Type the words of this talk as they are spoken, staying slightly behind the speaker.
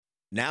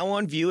Now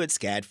on view at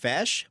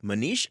SCADFASH,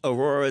 Manish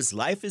Arora's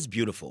Life is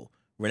Beautiful.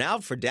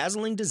 Renowned for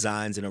dazzling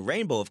designs in a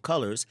rainbow of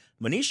colors,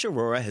 Manish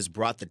Arora has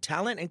brought the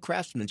talent and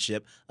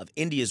craftsmanship of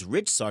India's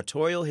rich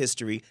sartorial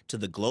history to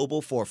the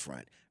global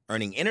forefront,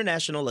 earning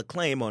international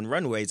acclaim on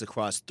runways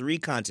across 3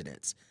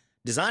 continents.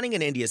 Designing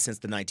in India since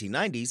the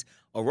 1990s,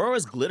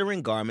 Aurora's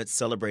glittering garments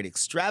celebrate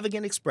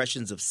extravagant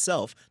expressions of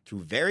self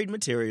through varied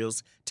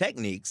materials,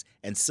 techniques,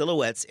 and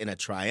silhouettes in a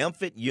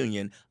triumphant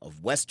union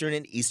of Western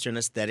and Eastern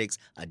aesthetics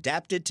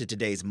adapted to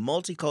today's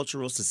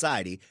multicultural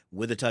society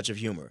with a touch of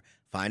humor.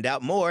 Find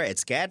out more at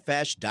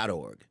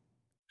scadfash.org.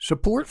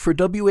 Support for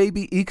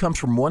WABE comes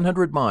from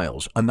 100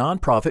 Miles, a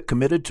nonprofit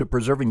committed to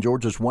preserving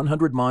Georgia's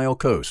 100-mile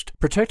coast.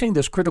 Protecting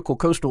this critical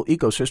coastal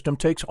ecosystem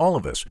takes all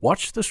of us.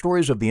 Watch the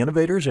stories of the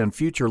innovators and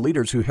future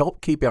leaders who help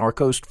keep our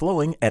coast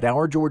flowing at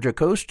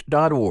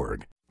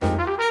ourgeorgiacoast.org.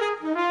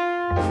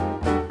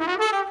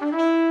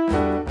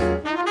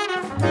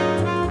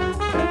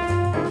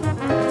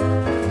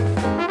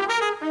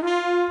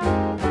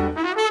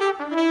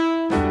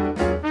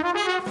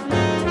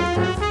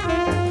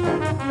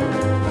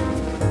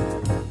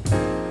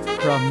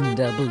 From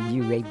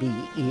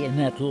WABE in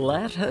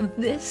Atlanta,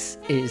 this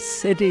is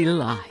City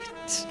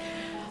Lights.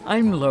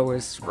 I'm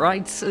Lois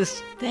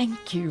Reitzes.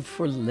 Thank you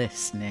for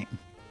listening.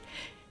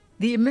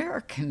 The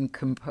American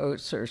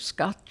composer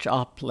Scott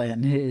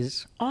Joplin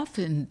is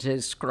often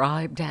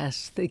described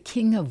as the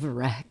king of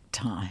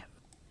ragtime,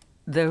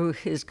 though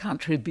his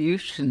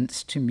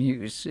contributions to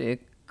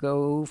music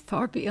go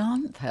far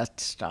beyond that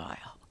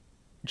style.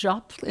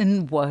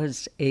 Joplin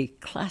was a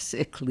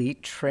classically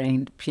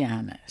trained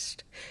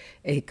pianist,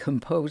 a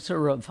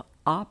composer of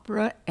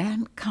opera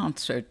and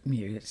concert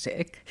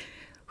music,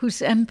 whose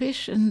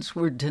ambitions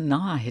were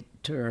denied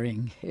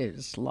during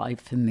his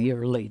life in the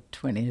early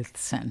 20th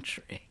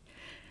century.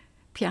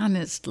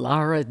 Pianist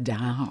Lara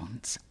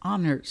Downs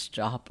honors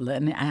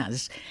Joplin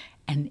as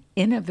an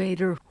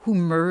innovator who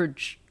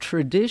merged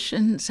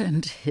traditions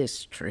and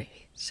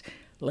histories.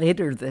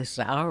 Later this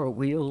hour,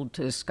 we'll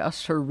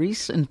discuss her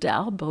recent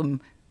album,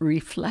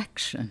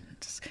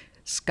 Reflections,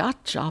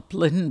 Scott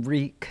Joplin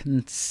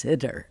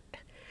Reconsidered.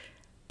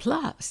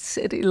 Plus,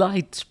 City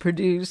Lights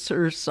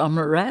producer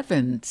Summer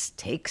Evans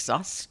takes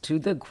us to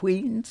the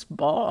Queen's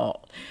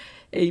Ball,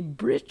 a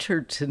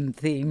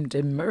Bridgerton-themed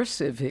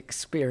immersive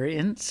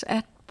experience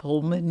at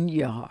Pullman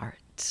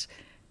Yards.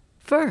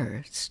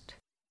 First,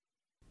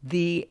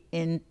 the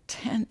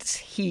intense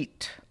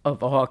heat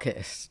of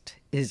August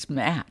is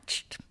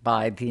matched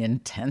by the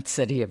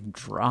intensity of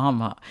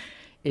drama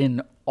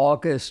in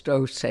August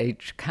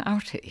Osage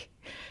County.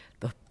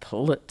 The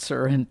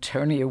Pulitzer and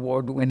Tony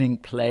Award-winning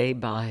play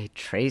by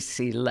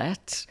Tracy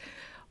Letts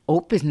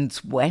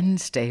opens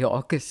Wednesday,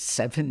 August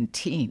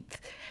 17th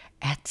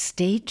at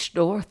Stage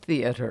Door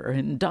Theater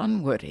in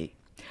Dunwoody.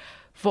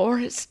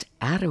 Forrest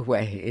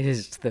Attaway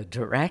is the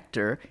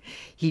director.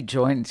 He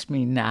joins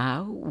me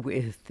now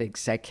with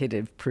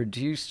executive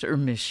producer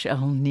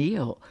Michelle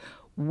Neal.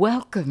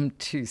 Welcome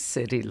to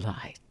City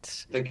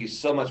Lights. Thank you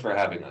so much for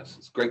having us.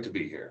 It's great to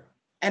be here.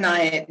 And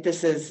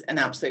this is an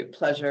absolute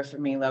pleasure for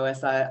me,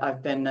 Lois.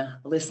 I've been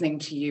listening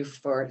to you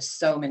for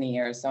so many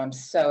years, so I'm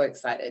so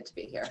excited to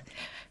be here.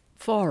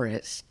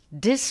 Forrest,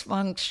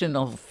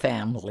 dysfunctional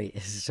family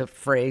is a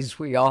phrase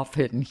we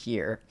often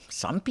hear.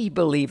 Some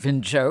people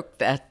even joke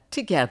that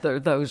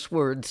together those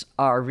words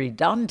are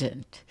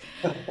redundant.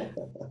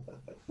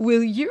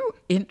 Will you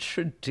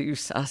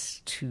introduce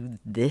us to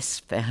this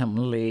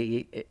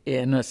family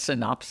in a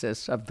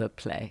synopsis of the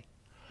play?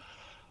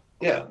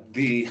 Yeah,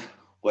 the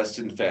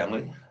Weston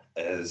family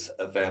is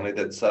a family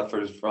that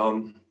suffers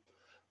from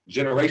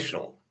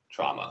generational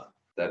trauma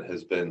that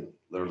has been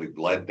literally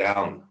bled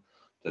down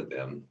to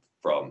them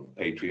from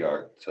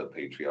patriarch to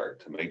patriarch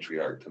to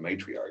matriarch to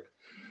matriarch.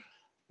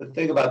 The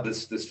thing about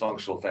this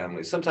dysfunctional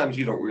family, sometimes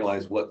you don't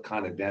realize what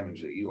kind of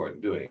damage that you are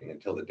doing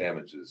until the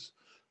damage is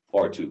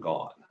far too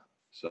gone.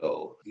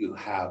 So you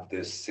have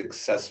this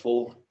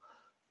successful,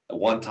 at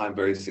one time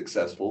very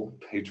successful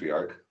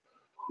patriarch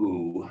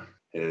who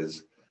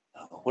is,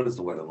 what is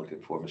the word I'm looking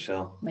for,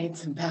 Michelle? Made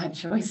some bad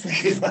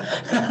choices.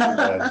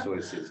 Bad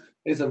choices.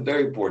 Made some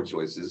very poor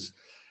choices,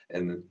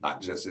 and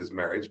not just his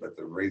marriage, but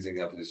the raising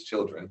of his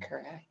children.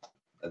 Correct.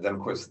 And then,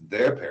 of course,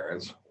 their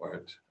parents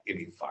weren't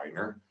any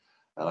finer.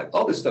 Like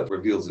all this stuff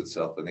reveals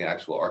itself in the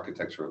actual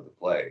architecture of the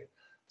play.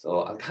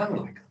 So I'm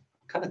kind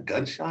of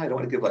gun shy. I don't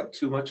want to give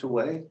too much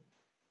away.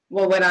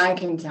 Well, what I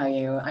can tell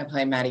you, I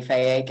play Maddie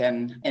Faye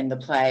Aiken in the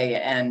play,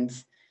 and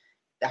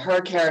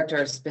her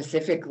character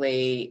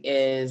specifically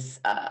is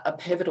a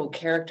pivotal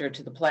character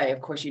to the play.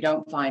 Of course, you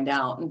don't find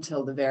out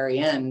until the very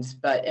end,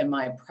 but in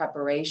my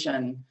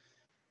preparation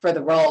for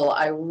the role,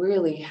 I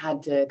really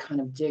had to kind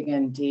of dig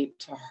in deep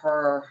to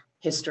her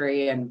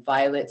history and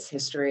Violet's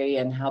history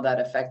and how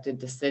that affected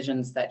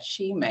decisions that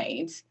she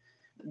made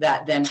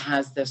that then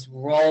has this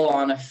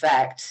roll-on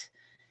effect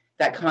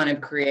that kind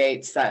of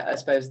creates, I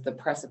suppose, the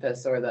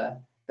precipice or the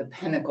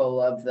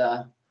pinnacle of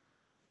the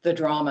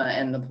drama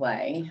in the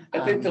play. I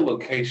think the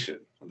location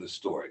of the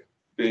story,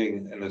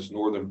 being in this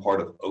northern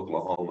part of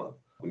Oklahoma,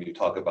 when you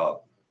talk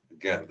about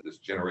again, this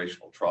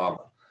generational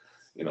trauma,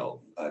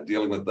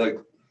 dealing with like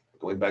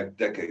going back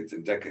decades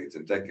and decades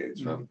and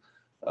decades from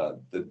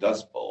the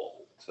Dust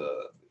Bowl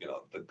to,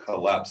 the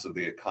collapse of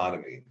the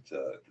economy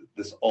to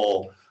this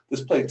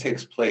play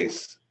takes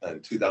place in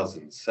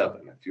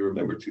 2007. If you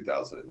remember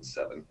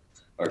 2007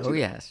 or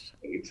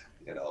 2008,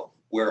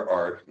 where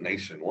our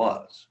nation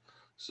was.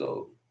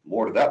 So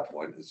more to that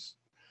point is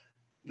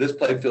this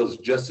play feels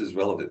just as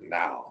relevant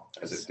now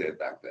as it did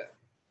back then.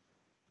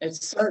 It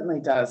certainly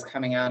does,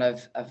 coming out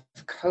of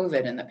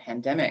COVID and the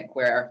pandemic,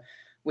 where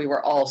we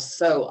were all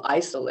so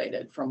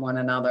isolated from one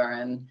another.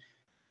 And,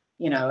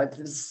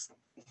 it's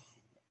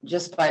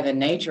just by the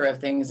nature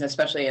of things,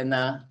 especially in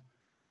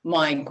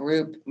my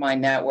group, my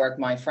network,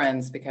 my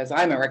friends, because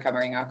I'm a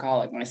recovering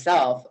alcoholic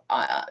myself,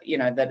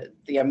 that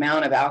the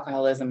amount of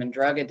alcoholism and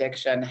drug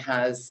addiction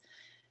has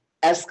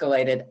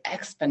escalated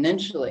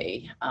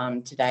exponentially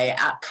today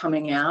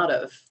coming out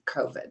of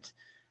COVID.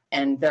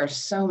 And there are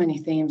so many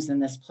themes in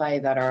this play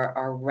that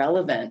are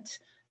relevant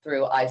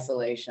through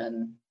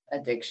isolation,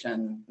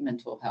 addiction,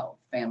 mental health,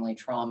 family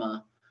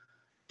trauma,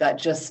 that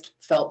just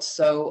felt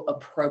so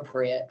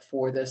appropriate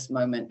for this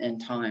moment in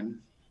time.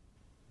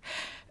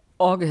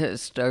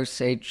 August,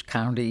 Osage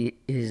County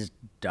is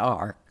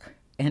dark,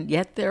 and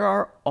yet there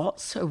are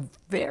also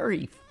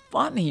very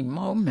funny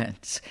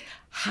moments.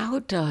 How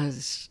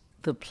does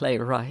the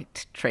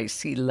playwright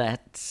Tracy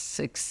Letts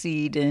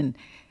succeed in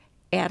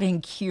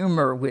adding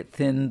humor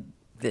within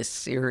this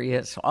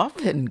serious,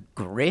 often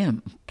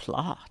grim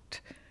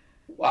plot?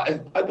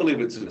 Well, I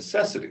believe it's a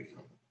necessity.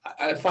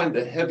 I find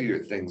the heavier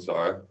things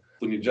are,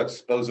 when you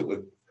juxtapose it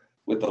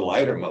with the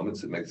lighter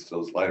moments, it makes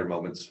those lighter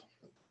moments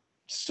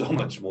so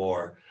much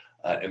more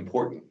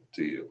important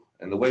to you.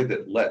 And the way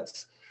that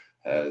Letts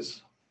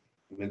has,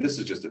 this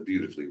is just a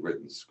beautifully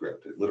written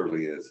script. It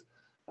literally is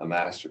a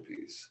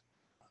masterpiece.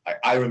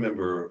 I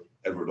remember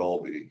Edward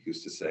Albee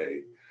used to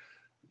say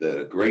that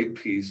a great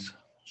piece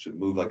should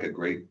move like a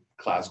great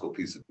classical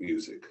piece of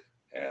music.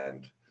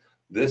 And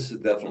this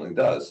definitely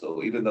does.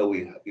 So even though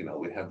we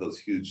have those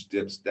huge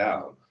dips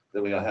down,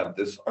 then we have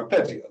this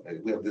arpeggio.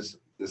 We have this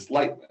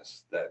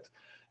lightness that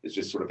is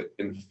just sort of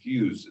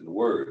infused in the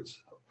words.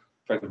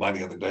 A friend of mine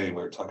the other day,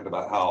 we were talking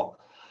about how,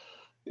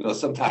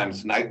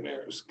 sometimes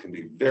nightmares can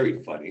be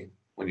very funny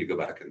when you go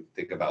back and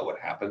think about what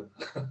happened.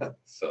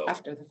 So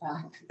after the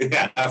fact.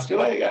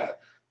 Yeah.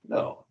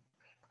 No,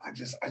 I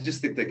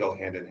just think they go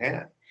hand in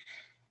hand.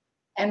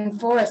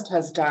 And Forrest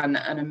has done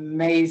an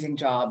amazing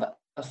job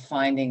of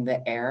finding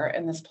the air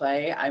in this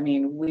play.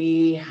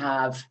 We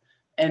have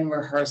in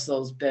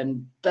rehearsals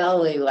been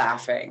belly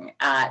laughing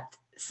at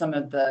some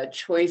of the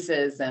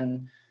choices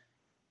and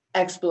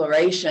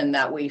exploration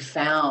that we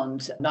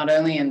found, not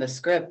only in the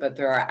script, but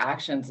through our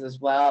actions as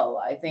well.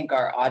 I think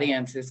our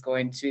audience is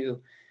going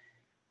to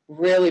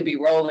really be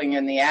rolling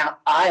in the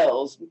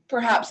aisles,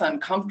 perhaps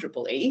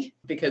uncomfortably,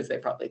 because they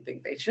probably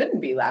think they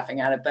shouldn't be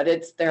laughing at it, but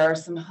there are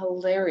some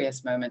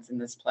hilarious moments in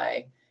this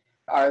play.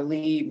 Our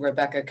lead,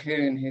 Rebecca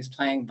Kuhn, who's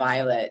playing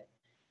Violet,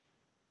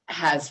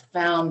 has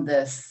found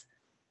this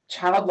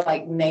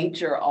childlike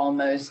nature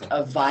almost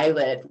of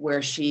Violet,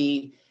 where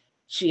she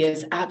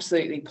is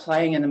absolutely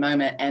playing in the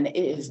moment, and it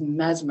is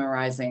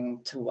mesmerizing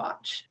to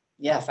watch.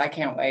 Yes, I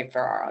can't wait for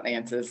our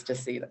audiences to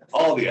see this.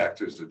 All the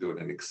actors are doing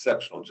an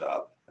exceptional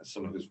job. As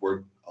someone who's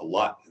worked a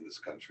lot in this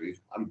country,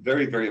 I'm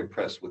very, very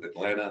impressed with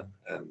Atlanta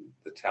and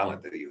the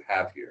talent that you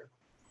have here.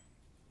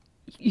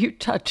 You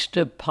touched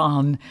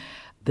upon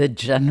the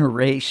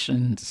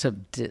generations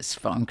of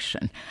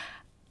dysfunction.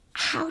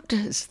 How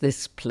does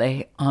this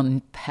play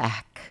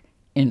unpack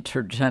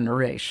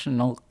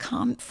intergenerational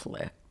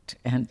conflict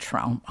and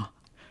trauma?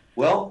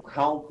 Well,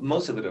 how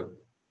most of it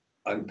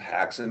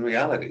unpacks in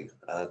reality.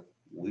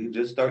 We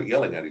just start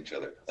yelling at each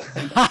other.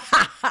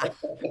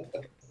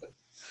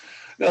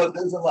 No,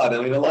 there's a lot.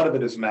 A lot of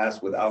it is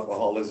masked with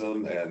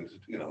alcoholism and,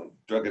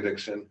 drug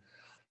addiction.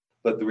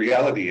 But the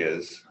reality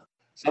is,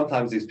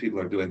 sometimes these people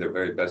are doing their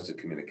very best to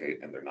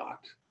communicate and they're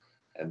not.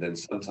 And then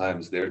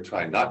sometimes they're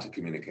trying not to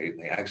communicate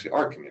and they actually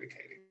are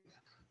communicating.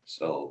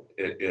 So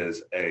it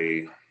is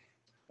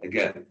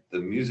again, the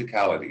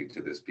musicality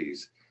to this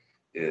piece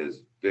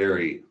is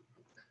very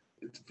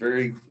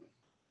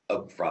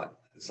upfront.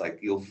 It's like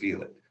you'll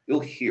feel it. You'll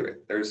hear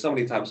it. There's so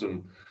many times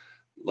when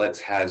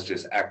Letts has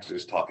just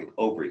actors talking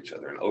over each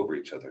other and over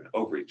each other and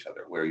over each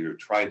other, where you're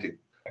trying to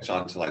catch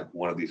on to like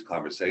one of these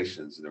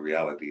conversations, and the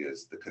reality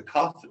is the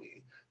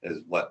cacophony is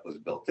what was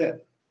built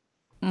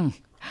in.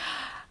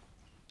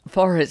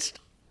 Forrest,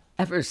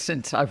 ever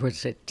since I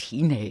was a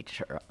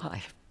teenager,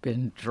 I've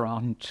been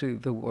drawn to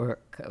the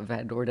work of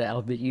Edward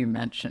Albee. You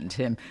mentioned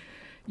him.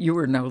 You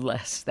were no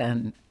less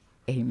than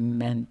a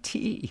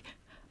mentee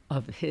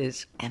of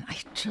his, and I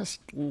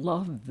just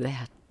love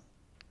that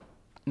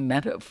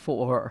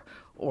metaphor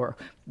or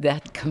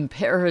that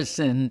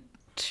comparison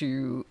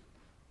to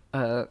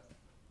a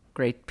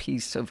great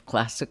piece of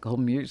classical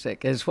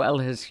music, as well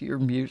as your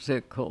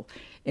musical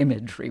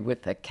imagery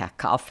with the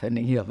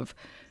cacophony of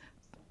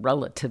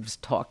relatives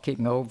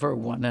talking over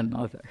one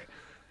another.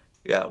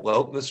 Yeah,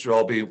 well, Mr.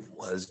 Albee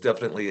was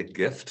definitely a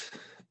gift.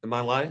 in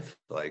my life.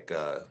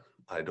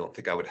 I don't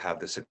think I would have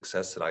the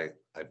success that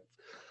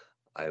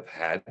I've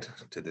had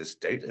to this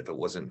date if it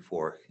wasn't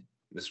for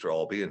Mr.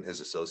 Albee and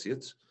his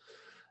associates.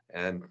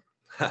 And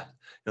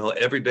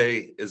every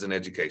day is an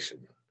education.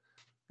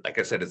 Like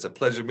I said, it's a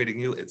pleasure meeting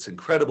you. It's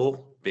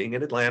incredible being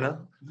in Atlanta.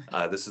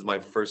 This is my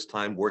first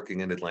time working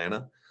in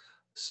Atlanta.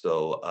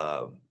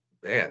 So,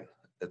 man,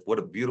 what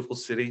a beautiful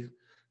city.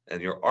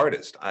 And your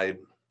artist. I've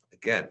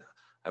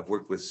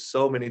worked with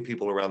so many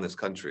people around this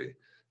country,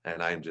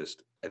 and I'm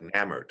just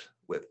enamored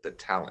with the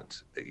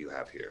talent that you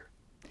have here.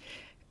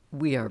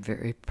 We are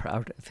very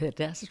proud of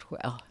it as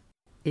well.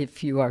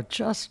 If you are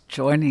just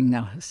joining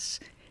us,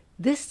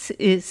 this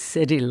is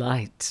City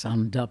Lights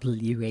on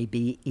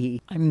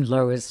WABE. I'm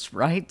Lois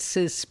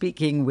Reitzes,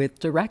 speaking with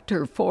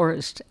director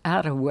Forrest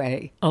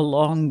Attaway,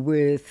 along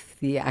with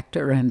the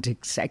actor and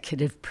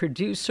executive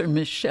producer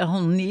Michelle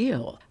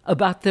Neal,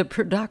 about the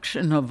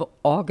production of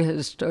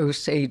August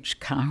Osage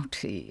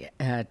County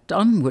at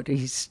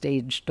Dunwoody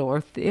Stage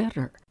Door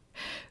Theater.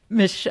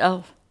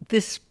 Michelle,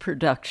 this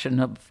production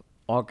of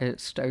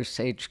August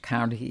Osage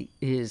County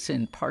is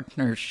in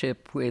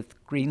partnership with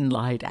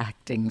Greenlight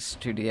Acting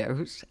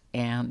Studios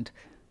and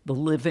The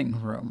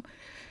Living Room.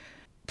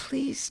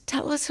 Please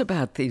tell us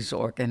about these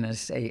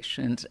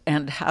organizations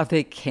and how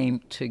they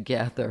came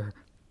together.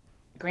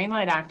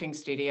 Greenlight Acting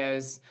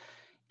Studios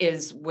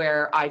is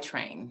where I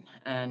train,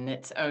 and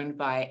it's owned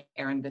by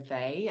Erin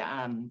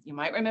Bethea. You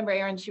might remember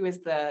Erin. She was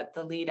the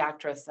lead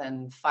actress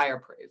in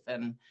Fireproof,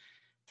 and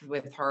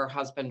with her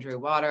husband, Drew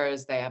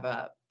Waters, they have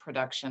a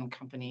production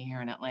company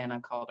here in Atlanta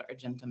called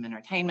Argentum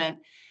Entertainment.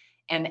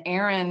 And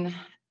Erin,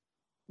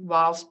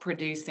 whilst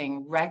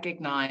producing,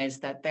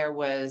 recognized that there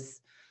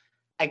was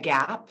a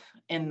gap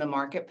in the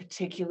market,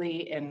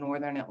 particularly in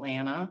Northern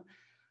Atlanta,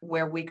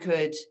 where we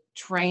could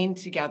train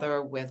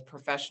together with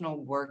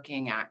professional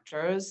working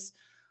actors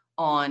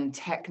on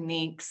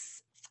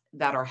techniques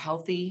that are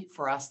healthy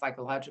for us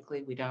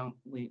psychologically.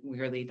 We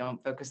really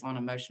don't focus on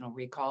emotional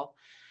recall.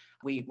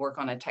 We work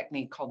on a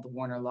technique called the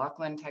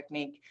Warner-Lachlan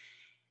technique.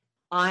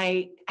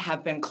 I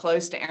have been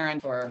close to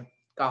Erin for,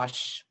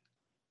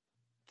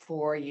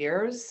 4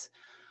 years.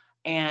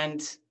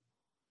 And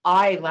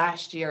I,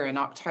 last year in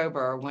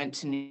October, went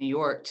to New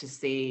York to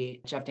see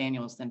Jeff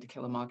Daniels in To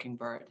Kill a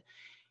Mockingbird.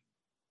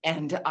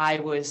 And I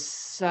was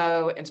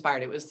so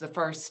inspired. It was the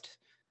first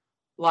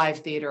live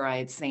theater I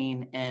had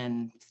seen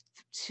in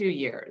 2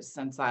 years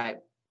since I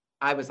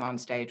was on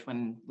stage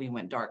when we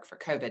went dark for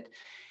COVID.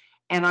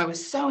 And I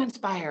was so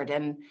inspired.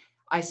 And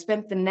I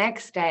spent the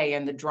next day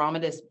in the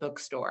Dramatist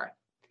bookstore.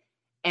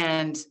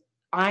 And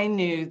I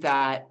knew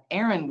that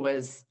Erin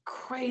was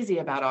crazy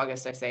about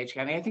August Osage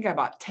County. I think I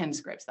bought 10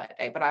 scripts that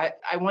day, but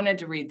I wanted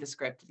to read the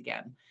script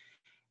again.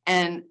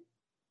 And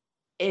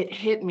it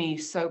hit me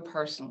so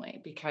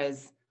personally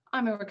because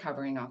I'm a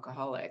recovering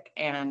alcoholic.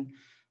 And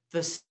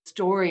the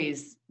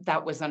stories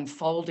that was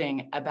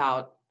unfolding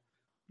about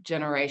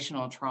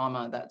generational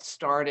trauma that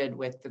started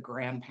with the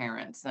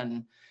grandparents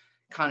and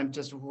kind of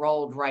just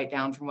rolled right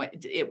down from what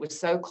it was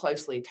so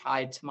closely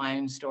tied to my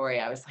own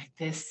story. I was like,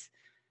 this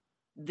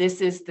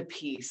is the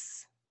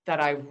piece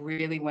that I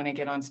really want to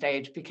get on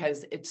stage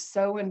because it's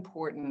so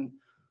important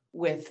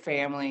with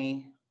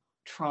family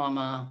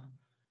trauma,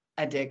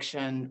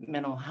 addiction,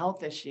 mental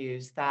health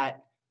issues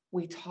that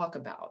we talk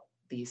about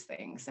these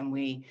things and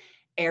we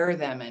air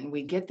them and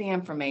we get the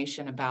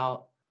information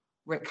about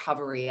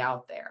recovery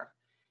out there.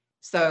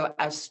 So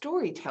as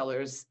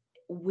storytellers,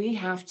 we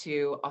have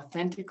to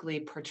authentically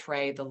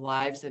portray the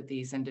lives of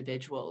these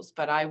individuals.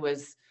 But I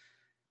was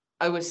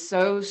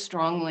so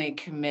strongly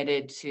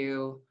committed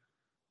to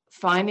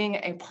finding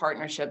a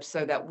partnership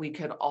so that we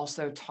could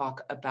also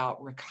talk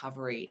about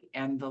recovery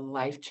and the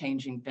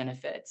life-changing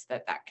benefits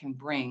that can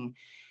bring.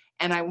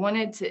 And I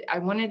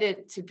wanted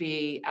it to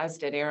be, as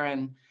did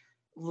Erin,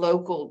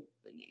 local,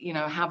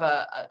 have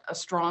a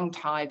strong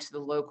tie to the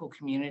local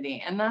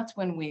community. And that's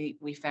when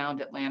we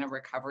found Atlanta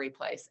Recovery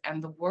Place.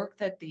 And the work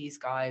that these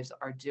guys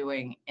are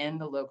doing in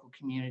the local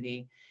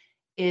community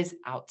is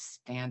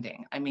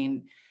outstanding. I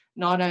mean,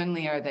 not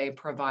only are they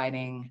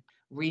providing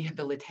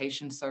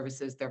rehabilitation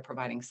services, they're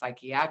providing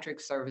psychiatric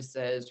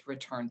services,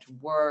 return to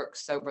work,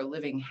 sober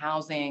living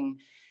housing,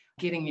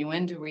 getting you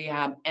into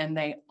rehab, and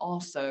they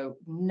also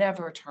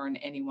never turn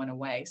anyone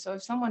away. So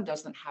if someone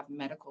doesn't have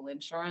medical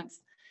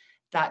insurance,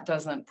 that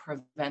doesn't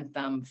prevent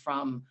them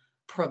from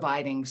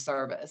providing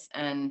service.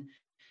 And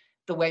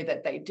the way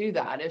that they do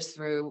that is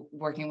through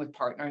working with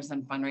partners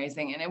and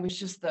fundraising. And it was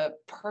just the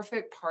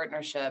perfect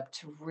partnership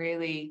to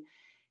really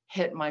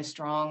hit my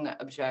strong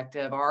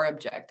objective, our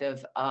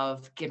objective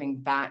of giving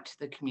back to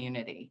the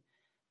community,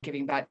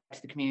 giving back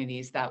to the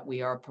communities that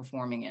we are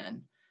performing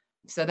in.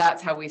 So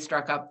that's how we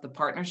struck up the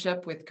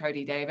partnership with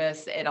Cody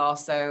Davis.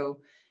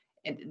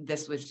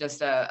 This was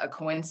just a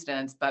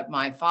coincidence, but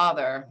my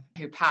father,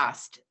 who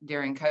passed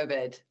during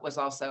COVID, was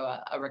also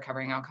a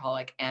recovering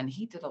alcoholic, and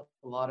he did a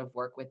lot of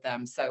work with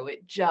them. So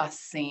it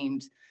just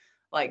seemed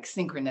like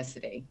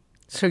synchronicity.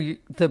 So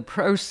the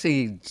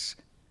proceeds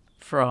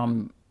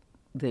from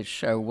this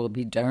show will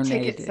be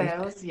donated. Ticket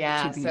sales,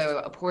 yeah.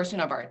 So a portion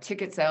of our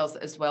ticket sales,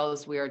 as well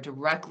as we are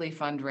directly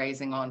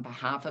fundraising on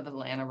behalf of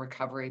Atlanta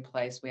Recovery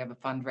Place. We have a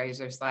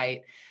fundraiser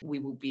site. We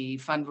will be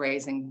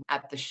fundraising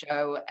at the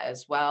show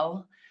as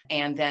well.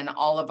 And then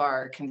all of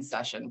our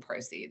concession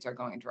proceeds are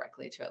going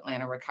directly to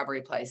Atlanta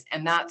Recovery Place.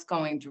 And that's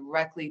going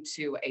directly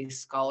to a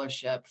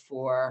scholarship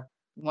for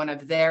one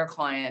of their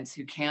clients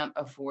who can't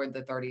afford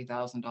the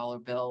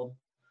 $30,000 bill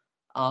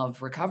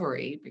of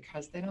recovery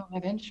because they don't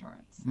have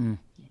insurance.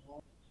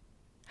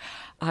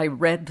 I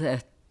read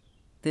that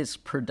this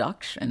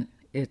production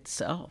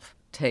itself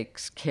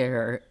takes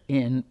care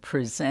in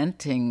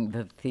presenting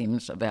the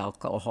themes of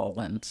alcohol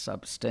and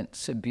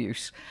substance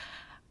abuse.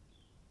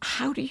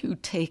 How do you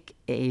take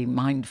a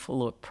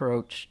mindful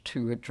approach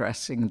to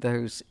addressing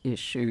those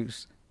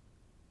issues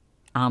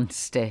on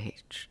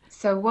stage?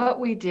 So what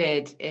we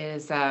did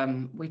is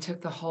we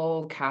took the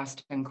whole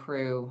cast and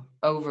crew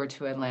over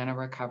to Atlanta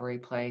Recovery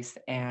Place,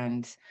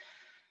 and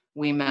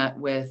we met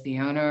with the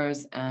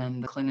owners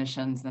and the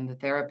clinicians and the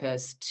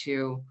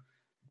therapists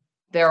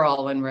they're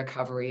all in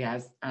recovery,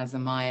 as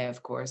am I,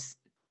 of course,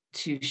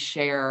 to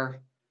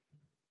share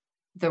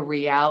the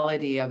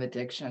reality of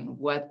addiction,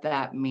 what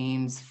that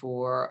means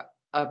for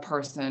a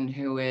person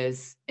who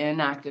is in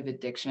active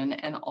addiction,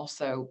 and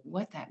also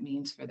what that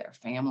means for their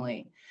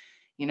family.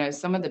 You know,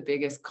 some of the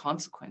biggest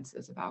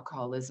consequences of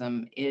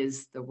alcoholism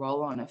is the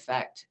roll-on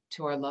effect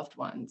to our loved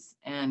ones.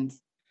 And,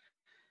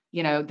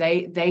 you know,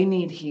 they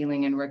need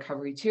healing and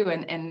recovery too.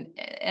 And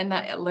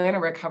that Atlanta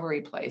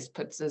Recovery Place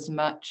puts as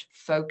much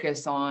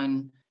focus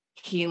on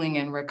healing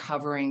and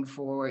recovering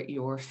for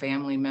your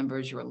family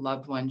members, your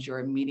loved ones, your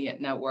immediate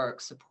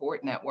network,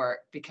 support network,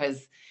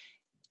 because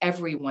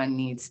everyone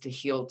needs to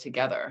heal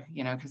together,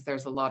 you know, because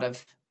there's a lot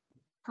of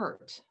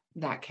hurt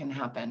that can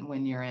happen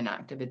when you're in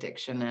active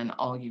addiction and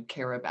all you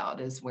care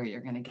about is where you're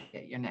going to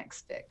get your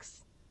next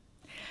fix.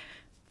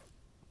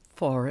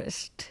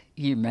 Forrest,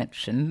 you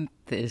mentioned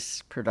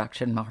this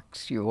production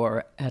marks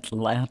your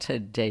Atlanta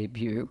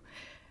debut.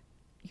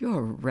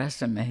 Your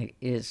resume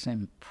is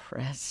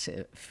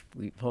impressive.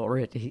 We've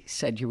already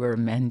said you were a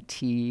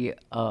mentee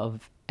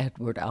of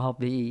Edward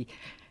Albee,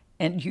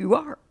 and you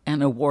are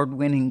an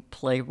award-winning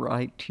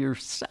playwright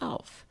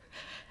yourself.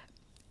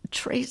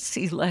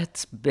 Tracy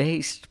Letts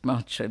based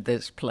much of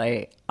this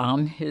play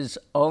on his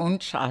own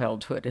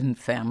childhood and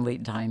family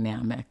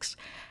dynamics.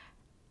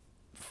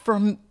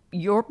 From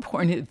your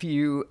point of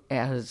view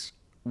as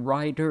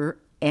writer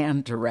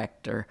and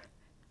director,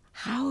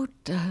 how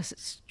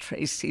does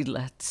Tracy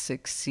Letts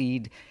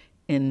succeed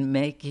in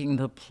making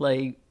the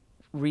play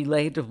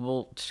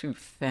relatable to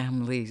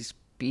families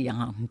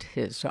beyond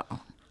his own?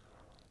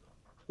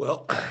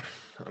 Well,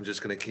 I'm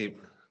just going to keep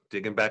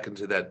digging back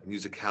into that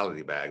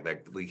musicality bag.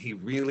 That he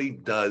really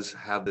does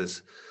have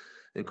this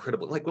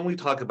incredible, like when we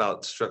talk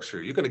about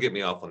structure, you're going to get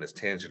me off on this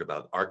tangent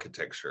about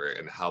architecture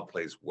and how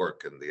plays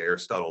work and the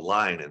Aristotle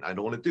line, and I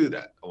don't want to do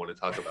that. I want to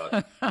talk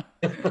about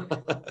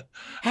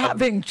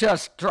having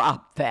just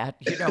dropped that,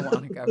 you don't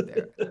want to go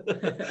there.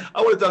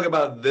 I want to talk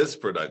about this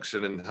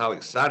production and how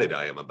excited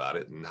I am about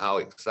it, and how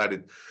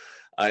excited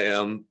I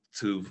am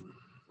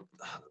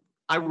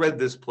I read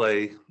this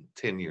play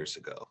 10 years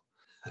ago.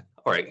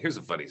 All right, here's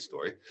a funny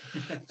story.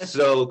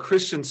 So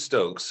Christian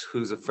Stokes,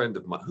 who's a friend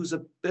of mine,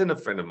 been a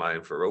friend of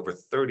mine for over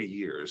 30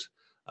 years,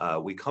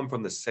 we come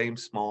from the same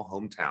small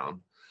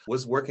hometown,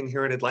 was working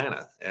here in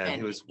Atlanta, and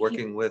he was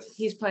working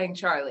He's playing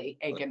Charlie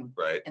Aiken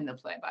right in the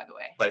play, by the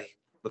way. But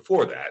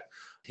before that,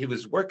 he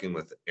was working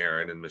with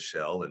Aaron and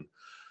Michelle,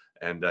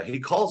 and he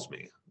calls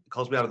me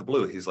out of the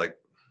blue. He's like,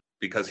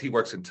 because he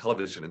works in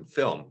television and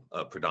film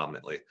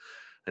predominantly.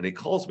 And he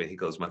calls me, he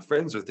goes, my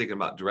friends are thinking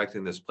about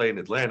directing this play in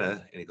Atlanta.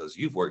 And he goes,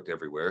 you've worked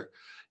everywhere.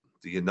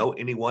 Do you know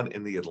anyone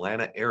in the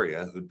Atlanta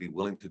area who'd be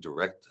willing to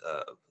direct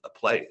a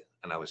play?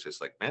 And I was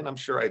just like, man, I'm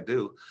sure I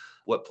do.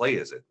 What play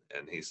is it?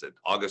 And he said,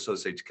 August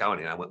Osage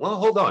County. And I went, well,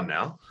 hold on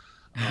now.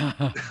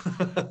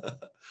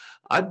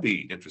 I'd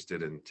be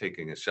interested in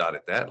taking a shot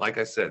at that. Like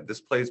I said,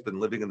 this play's been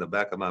living in the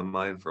back of my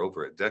mind for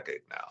over a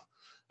decade now.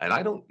 And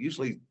I don't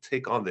usually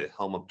take on the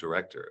helm of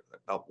director.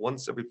 About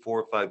once every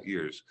 4 or 5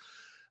 years,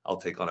 I'll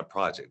take on a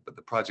project, but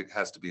the project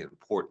has to be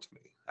important to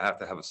me. I have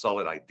to have a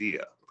solid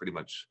idea, pretty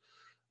much.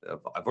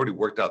 I've already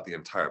worked out the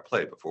entire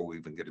play before we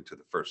even get into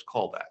the first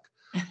callback.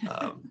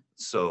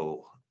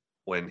 So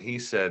when he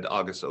said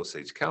August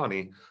Osage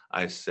County,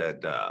 I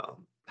said,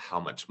 how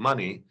much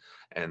money?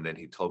 And then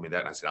he told me that,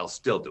 and I said, I'll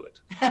still do it.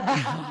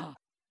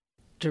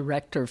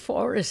 Director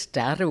Forrest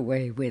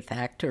Attaway with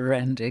actor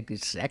and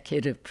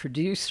executive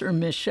producer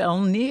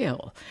Michelle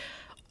Neal.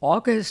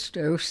 August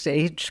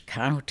Osage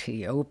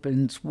County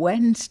opens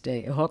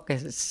Wednesday,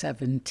 August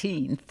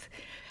 17th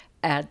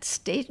at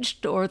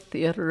Stage Door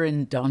Theater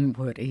in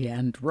Dunwoody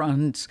and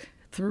runs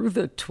through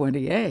the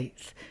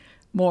 28th.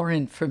 More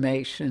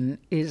information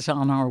is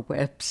on our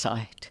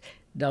website,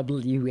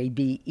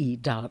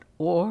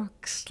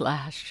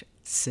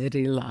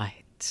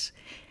 wabe.org/citylights.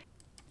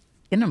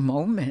 In a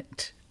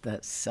moment, the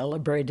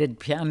celebrated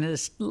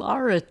pianist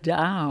Laura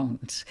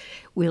Downs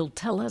will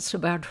tell us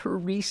about her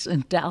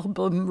recent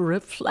album,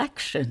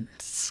 Reflections,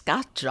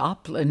 Scott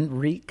Joplin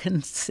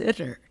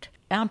Reconsidered.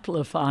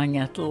 Amplifying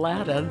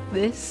Atlanta,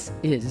 this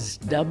is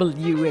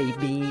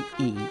WABE.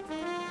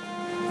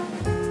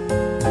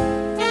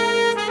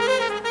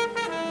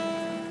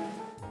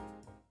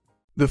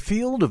 The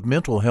field of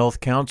mental health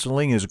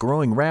counseling is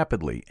growing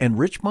rapidly, and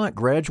Richmont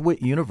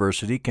Graduate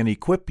University can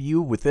equip you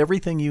with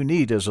everything you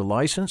need as a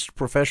licensed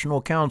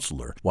professional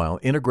counselor while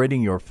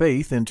integrating your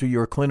faith into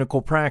your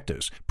clinical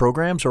practice.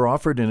 Programs are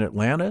offered in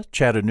Atlanta,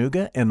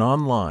 Chattanooga, and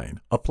online.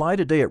 Apply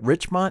today at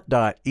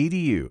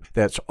richmont.edu.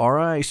 That's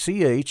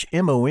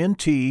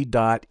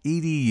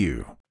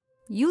RICHMONT.edu.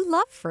 You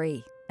love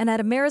free, and at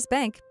Ameris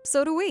Bank,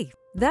 so do we.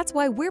 That's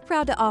why we're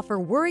proud to offer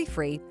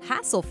worry-free,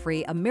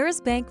 hassle-free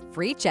Ameris Bank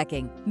free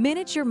checking.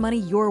 Manage your money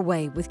your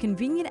way with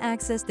convenient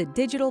access to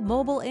digital,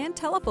 mobile, and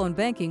telephone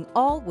banking,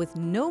 all with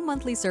no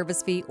monthly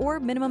service fee or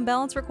minimum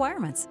balance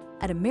requirements.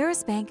 At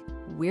Ameris Bank,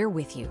 we're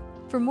with you.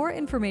 For more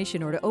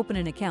information or to open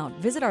an account,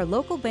 visit our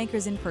local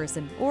bankers in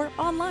person or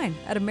online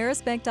at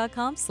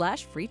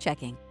amerisbank.com/free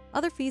checking.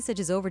 Other fees such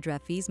as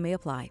overdraft fees may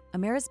apply.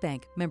 Ameris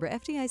Bank, member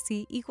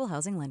FDIC, equal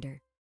housing lender.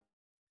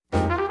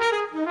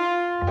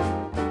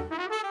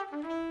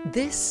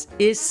 This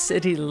is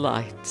City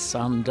Lights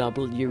on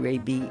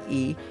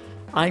WABE.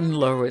 I'm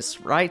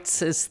Lois Wright.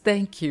 Says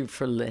thank you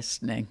for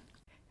listening.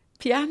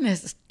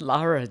 Pianist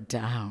Laura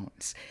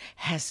Downs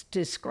has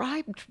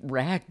described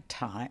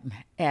ragtime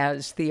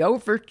as the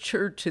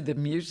overture to the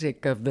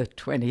music of the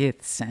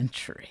 20th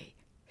century.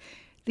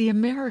 The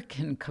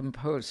American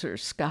composer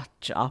Scott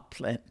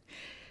Joplin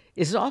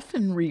is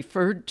often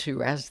referred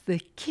to as the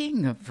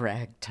king of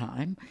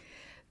ragtime,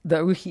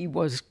 though he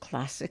was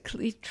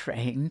classically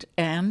trained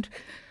and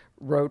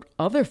wrote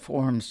other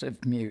forms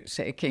of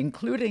music,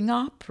 including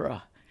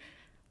opera.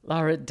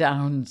 Laura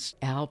Downs'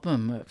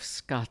 album of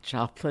Scott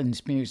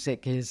Joplin's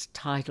music is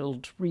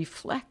titled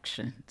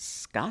Reflections,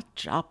 Scott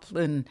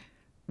Joplin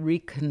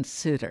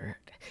Reconsidered.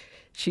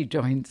 She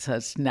joins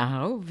us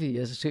now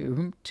via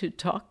Zoom to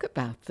talk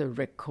about the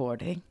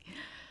recording.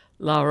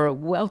 Laura,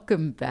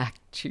 welcome back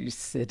to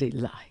City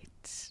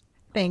Lights.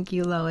 Thank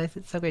you, Lois.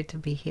 It's so great to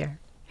be here.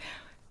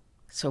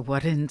 So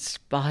what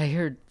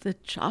inspired the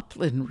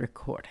Joplin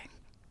recording?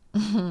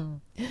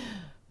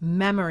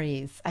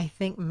 Memories. I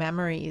think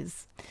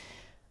memories.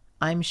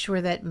 I'm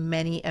sure that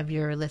many of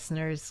your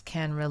listeners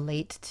can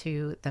relate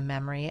to the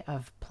memory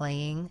of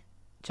playing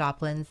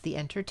Joplin's The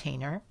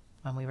Entertainer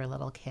when we were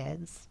little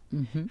kids.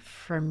 Mm-hmm.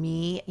 For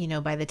me,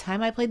 by the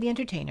time I played The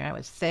Entertainer, I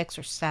was 6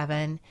 or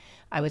 7.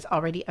 I was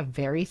already a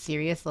very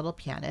serious little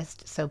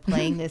pianist. So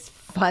playing this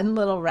fun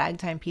little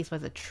ragtime piece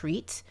was a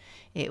treat.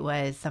 It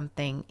was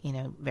something,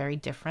 very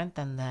different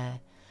than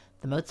the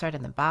Mozart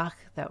and the Bach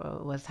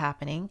that was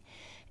happening.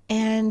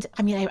 And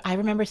I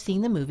remember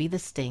seeing the movie, The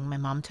Sting. My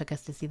mom took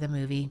us to see the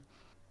movie.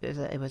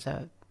 It was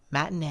a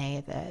matinee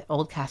at the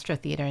old Castro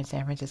Theater in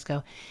San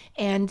Francisco.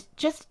 And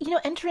just,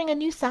 entering a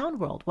new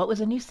sound world. What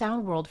was a new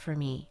sound world for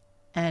me?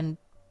 And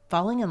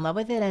falling in love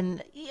with it.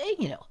 And,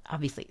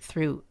 obviously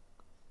through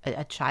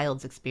a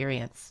child's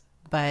experience.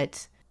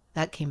 But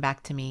that came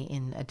back to me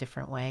in a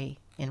different way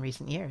in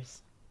recent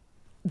years.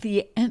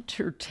 The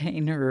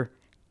Entertainer,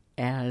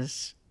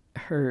 as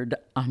heard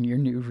on your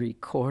new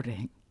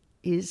recording,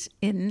 is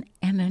in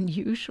an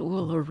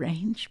unusual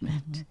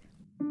arrangement.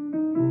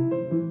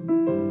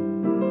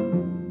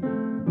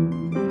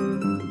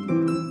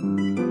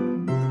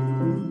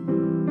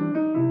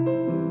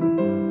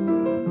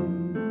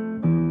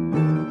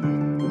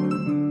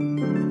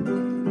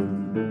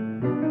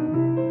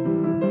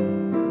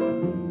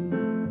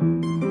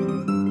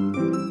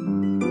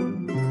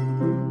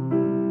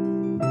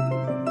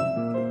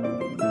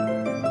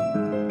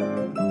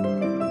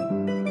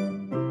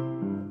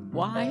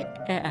 Why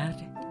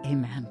add a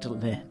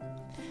mandolin?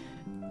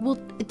 Well,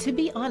 to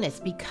be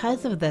honest,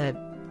 because of the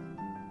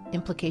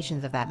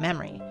implications of that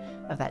memory,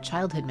 of that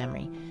childhood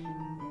memory,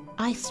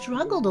 I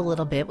struggled a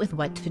little bit with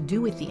what to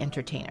do with The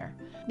Entertainer.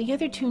 The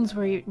other tunes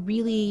were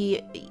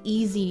really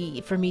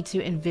easy for me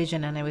to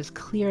envision, and I was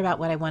clear about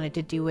what I wanted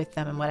to do with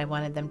them and what I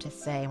wanted them to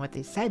say and what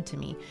they said to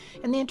me.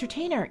 And The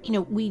Entertainer,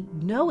 we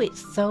know it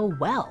so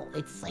well.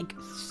 It's like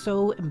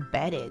so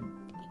embedded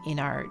in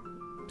our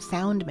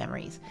sound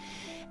memories.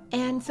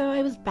 And so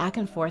I was back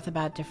and forth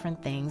about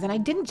different things. And I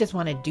didn't just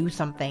want to do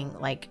something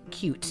like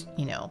cute,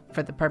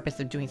 for the purpose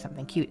of doing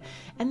something cute.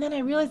 And then I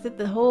realized that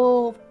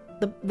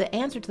the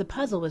answer to the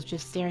puzzle was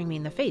just staring me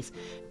in the face.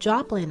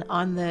 Joplin,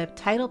 on the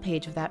title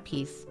page of that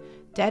piece,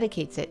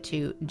 dedicates it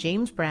to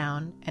James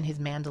Brown and his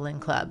Mandolin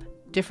Club.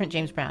 Different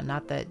James Brown,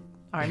 not the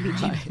R&B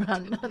James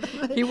Brown.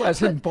 He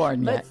wasn't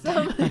born yet.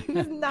 He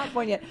was not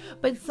born yet.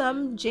 But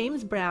some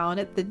James Brown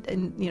at the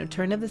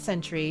turn of the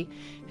century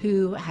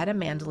who had a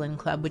mandolin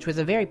club, which was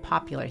a very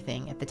popular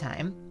thing at the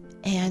time.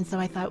 And so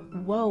I thought,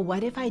 whoa,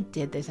 what if I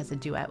did this as a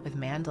duet with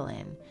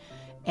mandolin?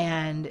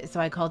 And so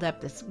I called up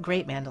this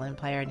great mandolin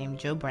player named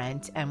Joe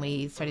Brent, and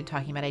we started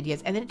talking about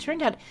ideas. And then it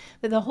turned out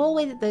that the whole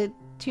way that the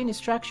tune is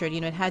structured,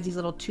 it has these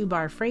little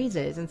 2-bar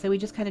phrases. And so we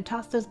just kind of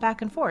tossed those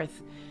back and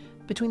forth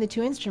between the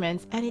two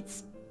instruments. And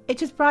it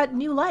just brought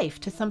new life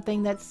to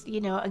something that's,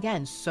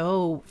 again,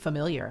 so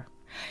familiar.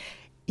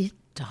 It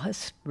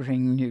does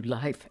bring new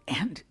life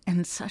and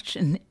such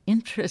an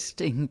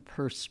interesting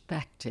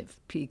perspective,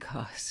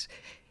 because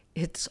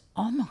it's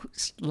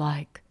almost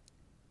like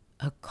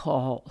a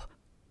call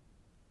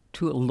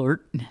to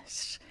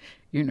alertness.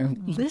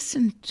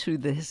 Listen to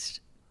this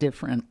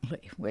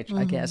differently, which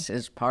I guess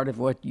is part of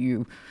what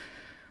you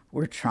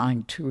were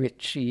trying to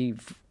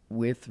achieve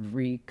with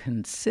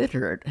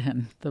Reconsidered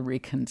and the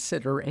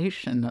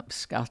reconsideration of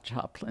Scott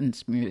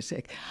Joplin's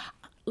music.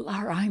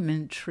 Lara, I'm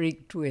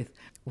intrigued with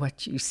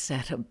what you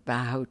said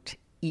about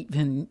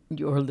even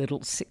your little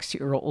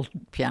 6-year-old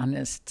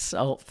pianist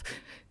self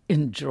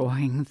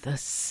enjoying the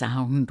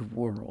sound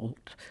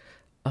world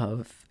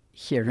of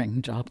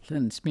hearing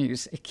Joplin's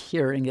music,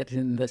 hearing it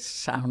in the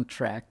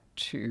soundtrack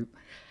to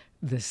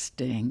The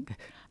Sting.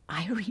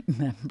 I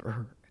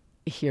remember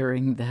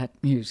hearing that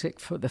music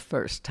for the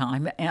first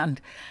time, and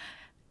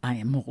I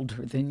am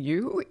older than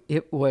you.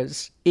 It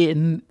was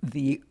in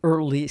the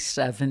early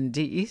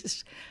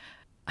 70s.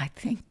 I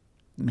think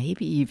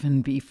maybe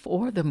even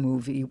before the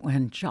movie,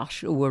 when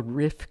Joshua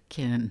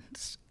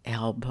Rifkin's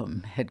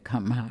album had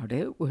come out.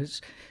 It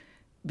was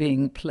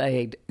being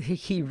played.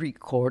 He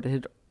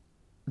recorded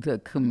the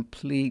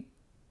complete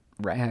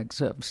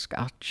rags of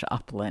Scott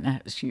Joplin,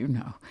 as you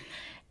know.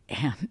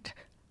 And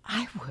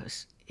I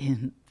was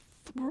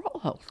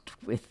enthralled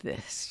with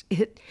this.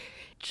 It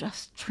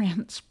just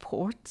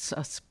transports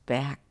us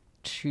back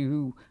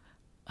to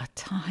a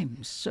time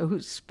so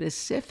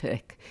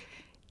specific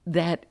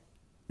that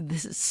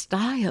this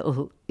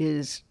style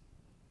is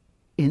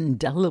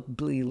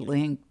indelibly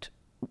linked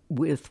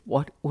with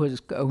what was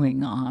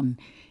going on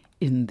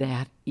in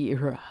that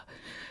era.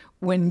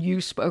 When you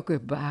spoke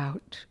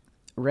about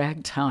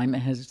ragtime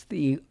as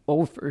the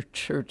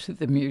overture to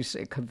the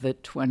music of the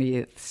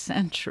 20th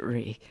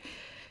century,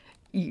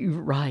 you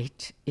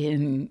write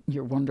in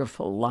your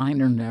wonderful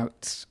liner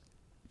notes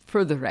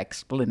further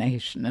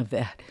explanation of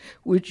that.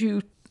 Would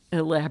you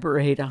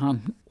elaborate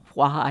on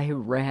why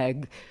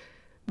rag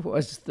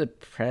was the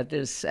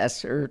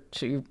predecessor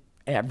to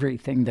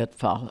everything that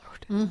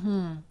followed?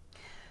 Mm-hmm.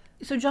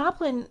 So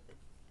Joplin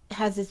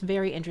has this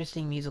very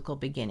interesting musical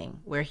beginning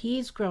where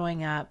he's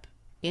growing up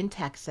in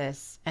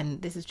Texas,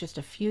 and this is just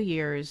a few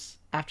years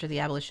after the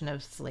abolition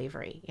of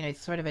slavery. You know,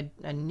 it's sort of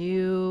a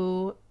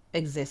new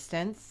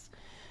existence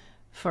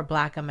for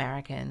Black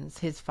Americans.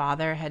 His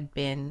father had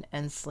been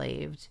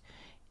enslaved.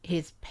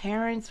 His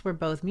parents were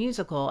both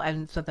musical,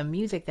 and so the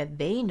music that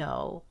they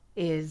know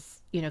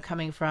is, you know,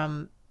 coming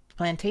from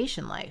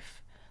plantation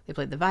life. They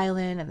played the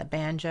violin and the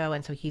banjo,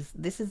 and so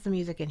this is the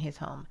music in his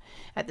home.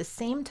 At the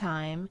same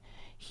time,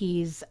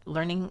 he's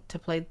learning to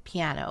play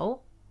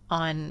piano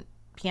on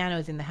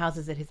pianos in the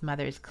houses that his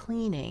mother is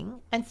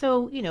cleaning. And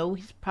so, you know,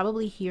 he's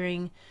probably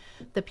hearing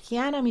the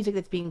piano music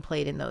that's being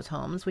played in those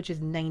homes, which is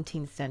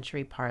 19th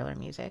century parlor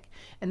music.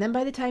 And then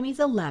by the time he's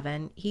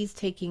 11, he's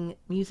taking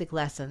music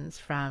lessons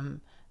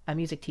from a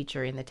music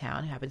teacher in the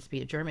town who happens to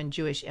be a German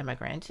Jewish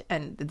immigrant.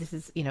 And this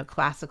is, you know,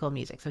 classical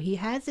music. So he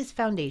has this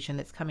foundation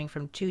that's coming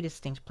from two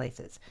distinct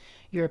places: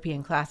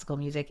 European classical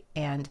music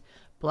and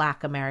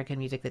Black American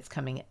music that's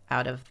coming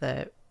out of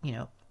the, you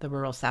know, the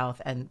rural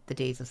South and the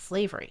days of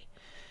slavery.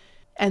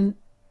 And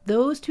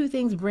those two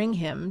things bring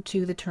him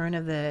to the turn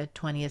of the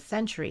 20th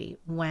century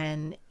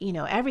when, you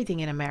know,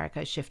 everything in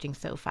America is shifting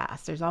so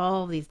fast. There's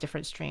all these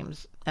different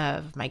streams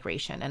of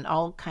migration, and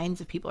all kinds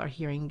of people are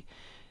hearing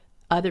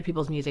other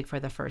people's music for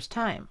the first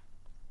time.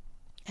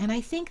 And I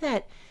think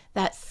that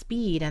that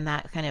speed and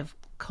that kind of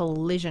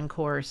collision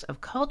course of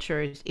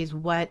cultures is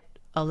what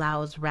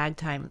allows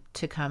ragtime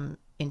to come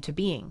into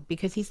being,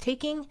 because he's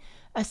taking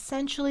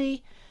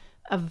essentially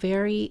a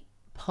very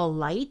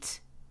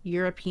polite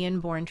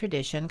European-born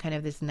tradition, kind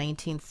of this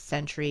 19th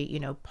century, you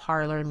know,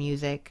 parlor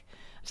music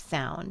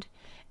sound.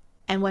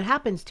 And what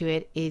happens to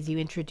it is you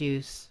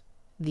introduce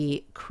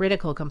the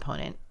critical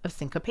component of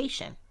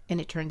syncopation, and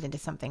it turns into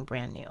something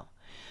brand new.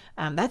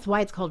 That's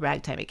why it's called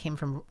ragtime. It came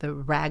from the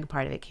rag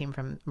part of it, came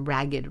from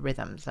ragged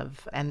rhythms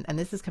and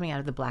this is coming out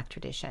of the Black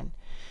tradition.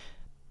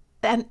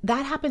 And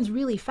that happens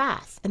really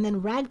fast. And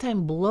then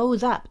ragtime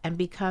blows up and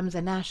becomes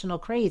a national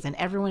craze, and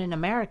everyone in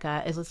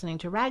America is listening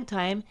to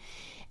ragtime.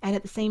 And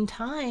at the same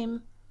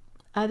time,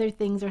 other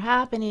things are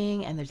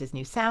happening, and there's this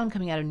new sound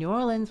coming out of New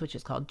Orleans, which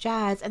is called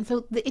jazz. And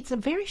so it's a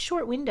very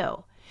short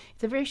window.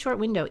 It's a very short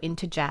window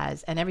into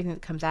jazz and everything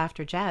that comes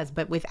after jazz.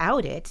 But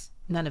without it,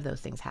 none of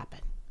those things happen.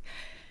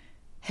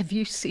 Have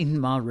you seen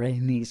Ma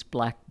Rainey's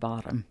Black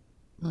Bottom?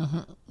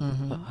 Mm-hmm,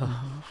 mm-hmm.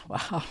 Oh,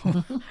 wow.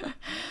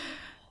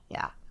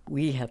 Yeah.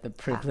 We had the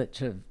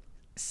privilege of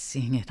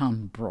seeing it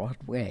on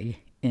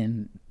Broadway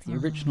in the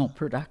original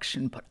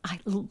production, but I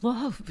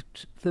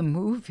loved the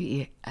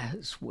movie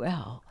as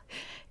well.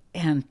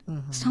 And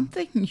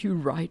something you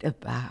write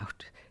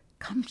about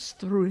comes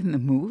through in the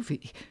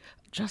movie.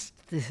 just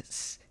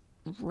this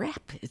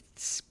rapid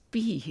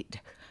speed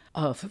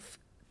of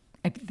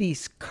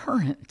these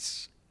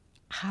currents,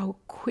 how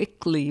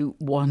quickly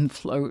one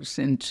flows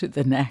into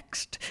the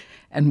next,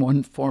 and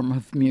one form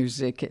of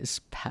music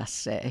is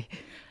passé.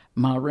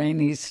 Ma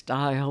Rainey's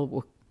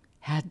style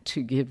had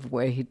to give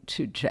way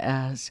to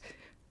jazz.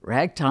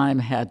 Ragtime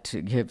had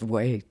to give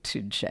way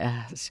to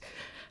jazz.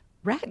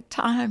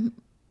 Ragtime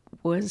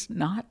was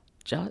not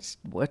just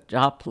what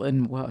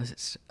Joplin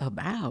was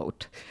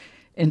about.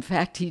 In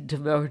fact, he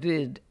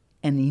devoted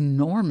an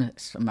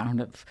enormous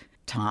amount of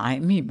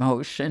time,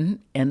 emotion,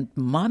 and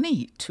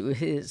money to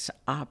his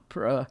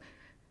opera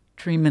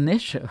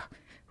Treemonisha,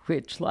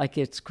 which, like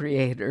its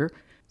creator,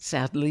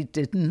 sadly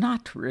did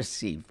not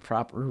receive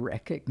proper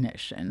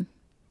recognition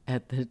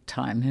at the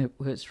time it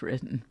was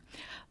written.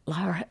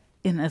 Laura,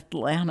 in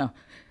Atlanta,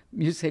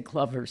 music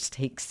lovers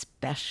take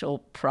special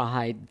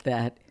pride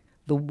that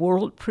the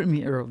world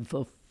premiere of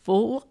the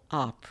full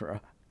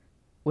opera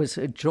was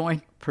a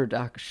joint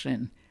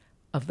production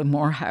of the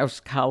Morehouse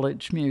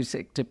College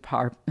Music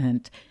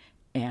Department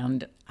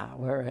and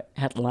our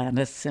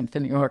Atlanta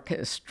Symphony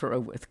Orchestra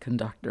with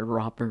conductor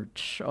Robert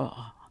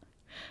Shaw.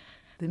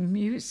 The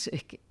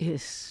music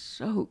is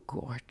so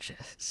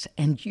gorgeous,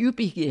 and you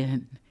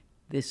begin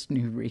this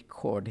new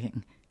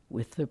recording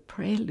with the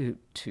prelude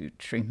to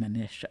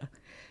Treemonisha.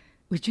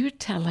 Would you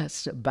tell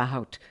us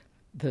about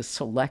the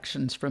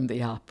selections from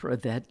the opera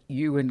that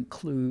you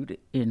include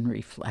in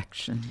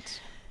Reflections?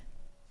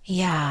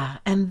 Yeah,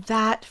 and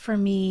that for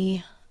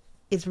me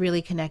is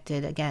really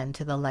connected again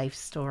to the life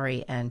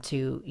story and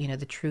to,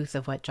 the truth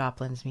of what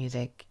Joplin's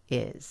music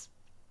is.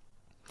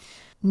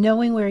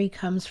 Knowing where he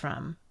comes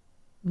from,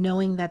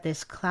 knowing that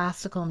this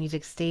classical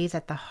music stays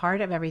at the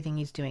heart of everything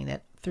he's doing,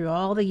 that through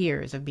all the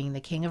years of being the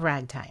king of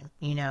ragtime,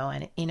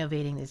 and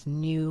innovating this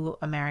new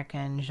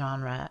American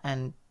genre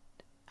and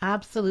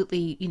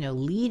absolutely,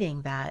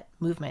 leading that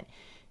movement,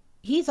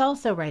 he's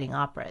also writing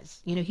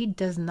operas. He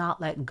does not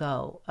let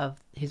go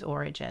of his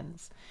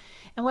origins.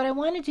 And what I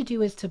wanted to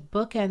do is to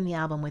bookend the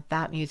album with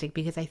that music,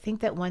 because I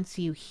think that once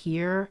you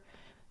hear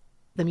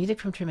the music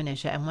from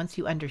Treemonisha and once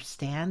you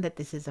understand that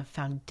this is a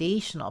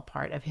foundational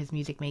part of his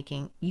music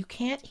making, you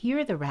can't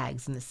hear the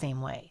rags in the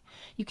same way.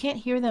 You can't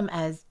hear them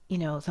as,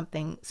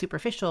 something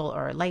superficial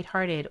or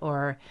lighthearted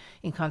or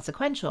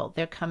inconsequential.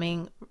 They're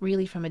coming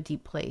really from a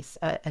deep place,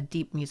 a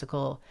deep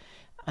musical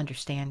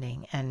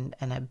understanding and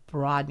a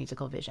broad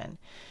musical vision.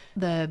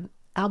 The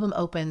album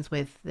opens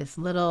with this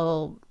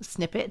little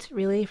snippet,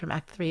 really, from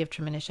Act 3 of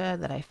Treemonisha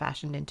that I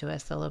fashioned into a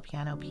solo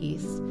piano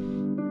piece.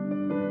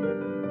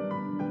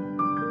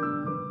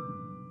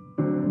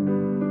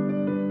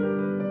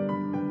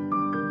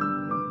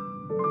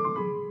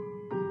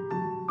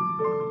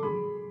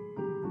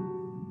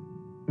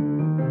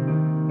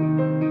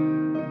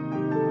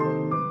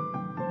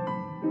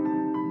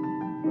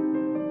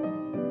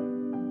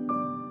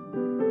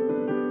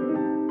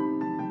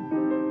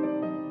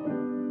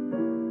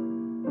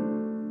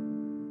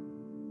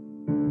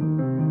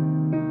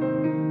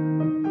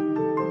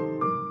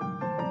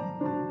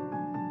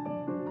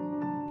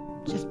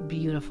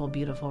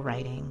 Beautiful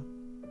writing.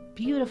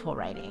 Beautiful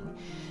writing.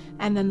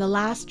 And then the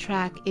last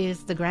track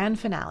is the grand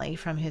finale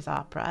from his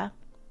opera.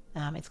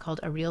 It's called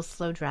A Real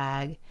Slow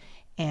Drag.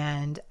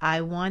 And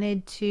I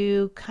wanted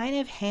to kind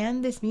of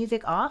hand this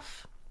music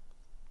off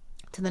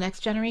to the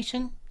next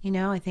generation.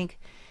 I think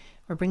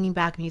we're bringing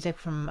back music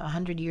from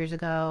 100 years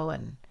ago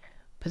and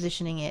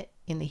positioning it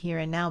in the here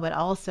and now, but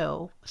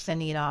also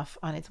sending it off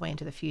on its way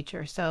into the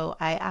future. So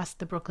I asked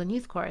the Brooklyn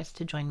Youth Chorus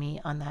to join me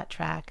on that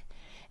track.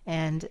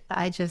 And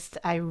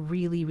I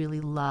really,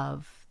 really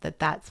love that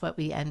that's what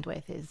we end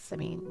with is,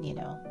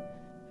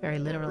 very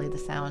literally the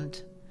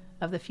sound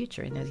of the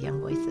future in those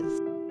young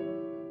voices.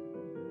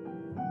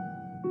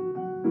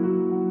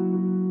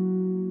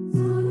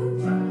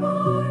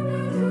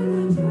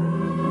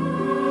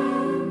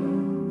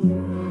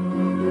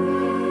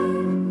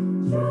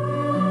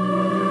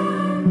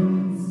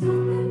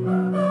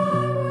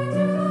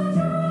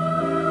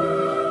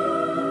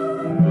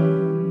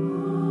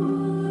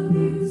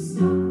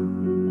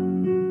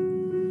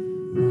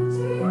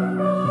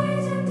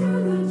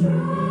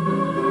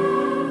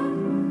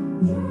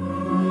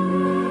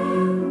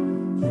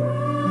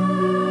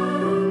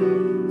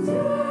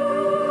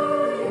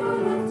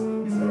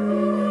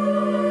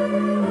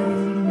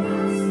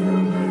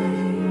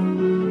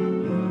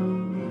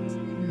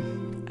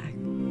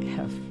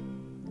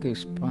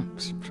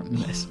 Goosebumps from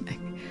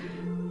listening.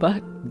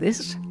 But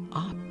this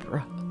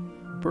opera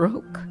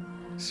broke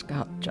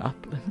Scott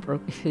Joplin,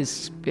 broke his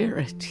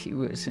spirit. He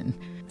was in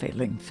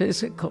failing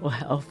physical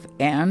health,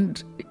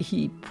 and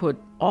he put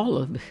all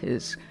of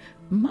his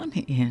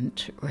money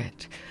into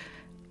it.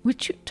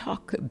 Would you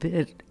talk a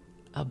bit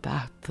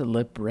about the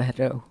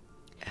libretto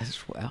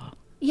as well?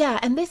 Yeah,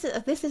 and this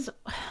is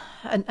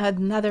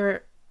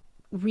another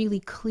really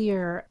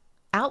clear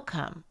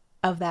outcome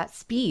of that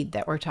speed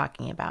that we're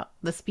talking about,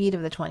 the speed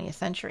of the 20th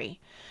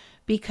century,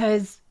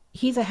 because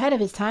he's ahead of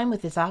his time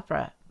with this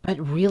opera, but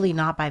really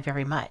not by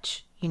very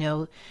much. You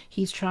know,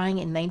 he's trying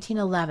in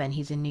 1911,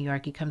 he's in New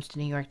York. He comes to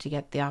New York to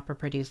get the opera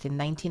produced. In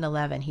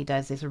 1911, he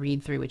does this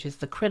read through, which is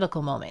the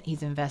critical moment.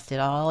 He's invested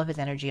all of his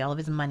energy, all of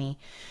his money,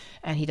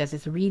 and he does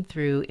this read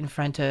through in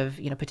front of,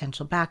 you know,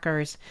 potential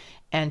backers,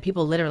 and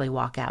people literally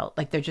walk out.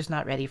 Like, they're just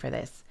not ready for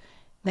this.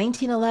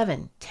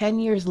 1911, 10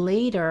 years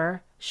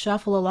later,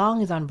 Shuffle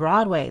Along is on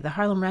Broadway. The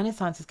Harlem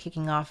Renaissance is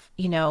kicking off.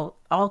 You know,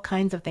 all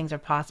kinds of things are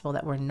possible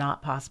that were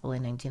not possible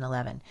in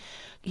 1911.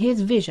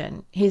 His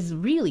vision, his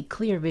really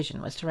clear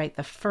vision, was to write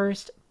the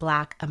first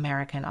Black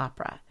American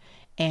opera.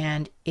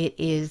 And it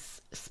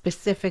is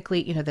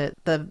specifically, you know,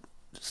 the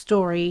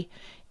story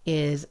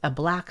is a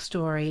Black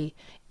story.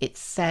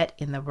 It's set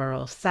in the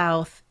rural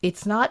South.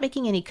 It's not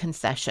making any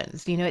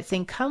concessions. You know, it's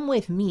saying, come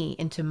with me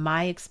into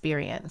my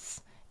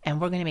experience,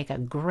 and we're going to make a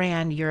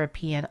grand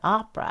European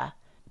opera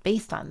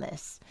based on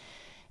this.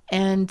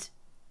 And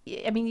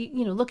I mean,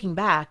 you know, looking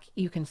back,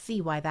 you can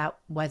see why that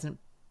wasn't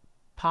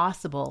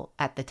possible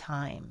at the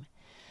time.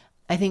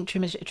 I think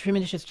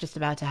Trumanich is just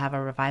about to have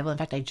a revival. In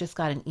fact, I just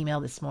got an email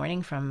this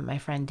morning from my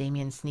friend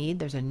Damien Sneed.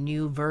 There's a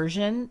new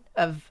version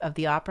of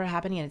the opera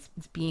happening, and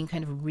it's being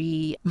kind of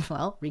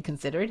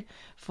reconsidered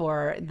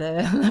for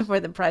the for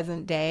the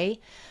present day.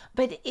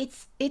 But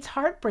it's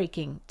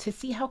heartbreaking to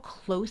see how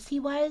close he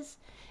was.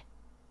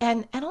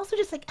 And also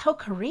just like how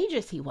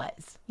courageous he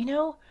was, you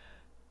know,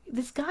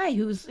 this guy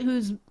who's,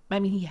 I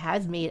mean, he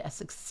has made a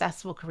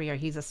successful career.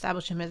 He's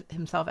established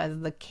himself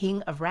as the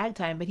king of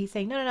ragtime, but he's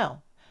saying,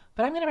 no,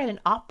 but I'm going to write an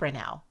opera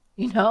now,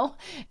 you know,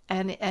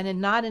 and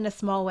not in a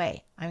small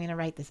way. I'm going to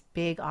write this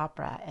big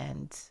opera,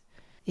 and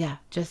yeah,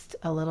 just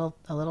a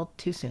little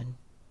too soon.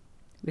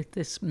 With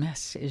this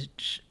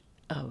message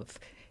of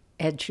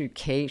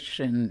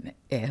education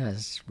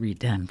as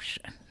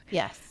redemption.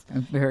 Yes.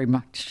 Very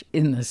much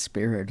in the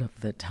spirit of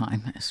the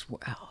time as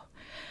well.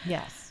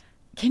 Yes.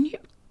 Can you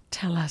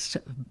tell us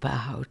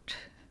about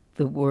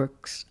the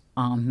works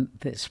on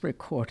this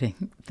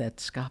recording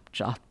that Scott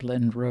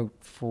Joplin wrote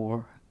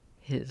for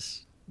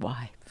his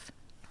wife?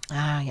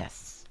 Ah,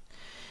 yes.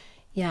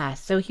 Yeah,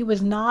 so he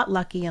was not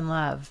lucky in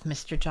love,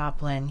 Mr.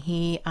 Joplin.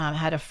 He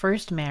had a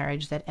first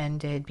marriage that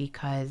ended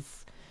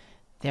because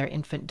their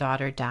infant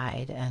daughter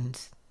died, and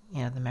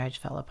you know, the marriage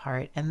fell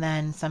apart. And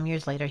then some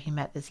years later, he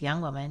met this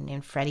young woman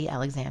named Freddie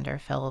Alexander,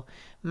 fell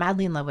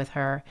madly in love with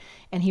her.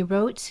 And he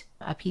wrote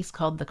a piece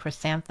called The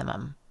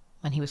Chrysanthemum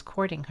when he was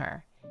courting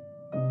her.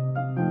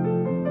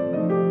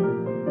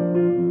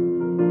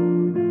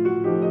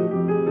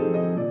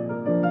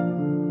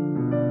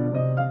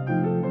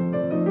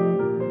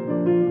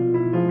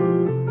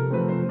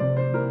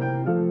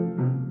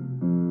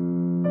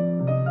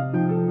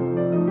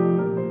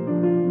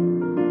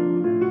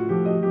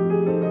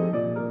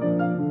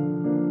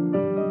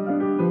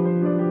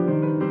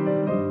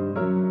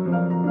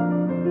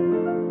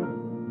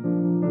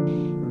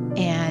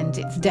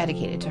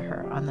 Dedicated to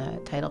her on the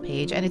title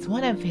page, and it's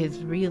one of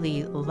his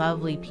really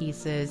lovely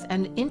pieces.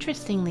 And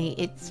interestingly,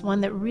 it's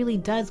one that really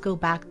does go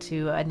back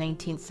to a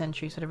 19th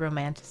century sort of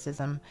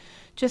romanticism,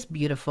 just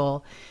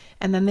beautiful.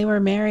 And then they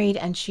were married,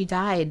 and she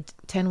died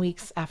 10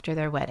 weeks after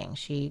their wedding.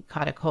 She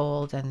caught a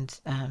cold and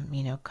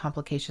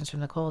complications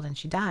from the cold, and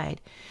she died.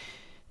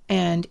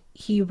 And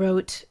he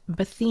wrote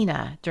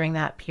Bethina during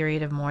that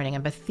period of mourning.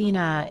 And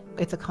Bethina,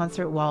 it's a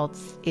concert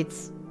waltz.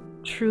 It's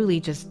truly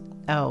just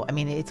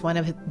it's one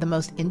of the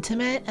most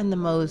intimate and the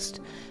most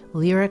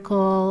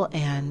lyrical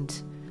and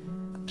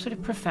sort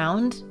of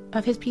profound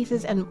of his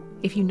pieces. And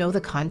if you know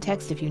the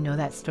context, if you know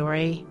that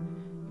story,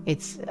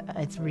 it's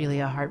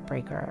really a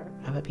heartbreaker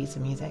of a piece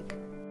of music.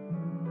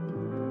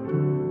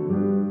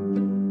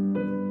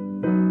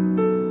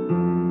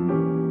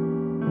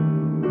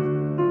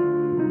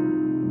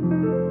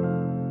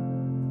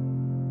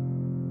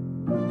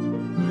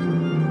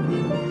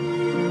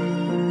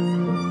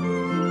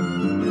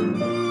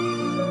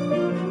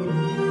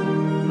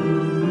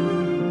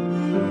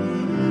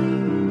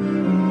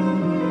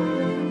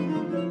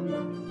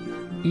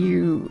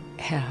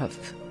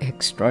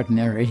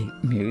 Extraordinary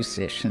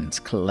musicians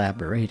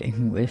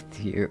collaborating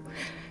with you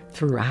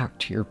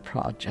throughout your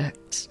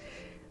projects.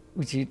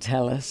 Would you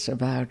tell us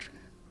about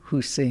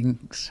who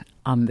sings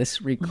on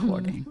this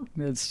recording,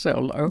 the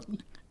solo?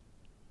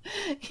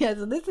 Yeah,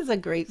 so this is a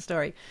great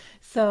story.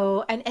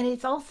 So, and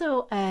it's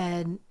also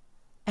an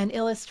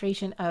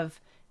illustration of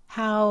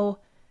how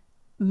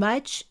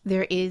much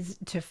there is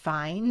to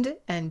find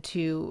and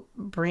to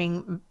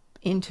bring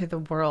into the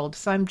world.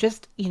 So I'm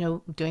just,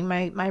 doing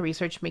my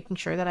research, making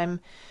sure that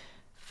I'm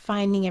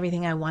finding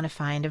everything I want to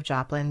find of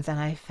Joplin's. And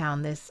I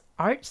found this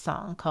art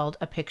song called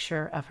A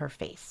Picture of Her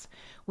Face,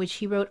 which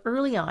he wrote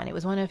early on. It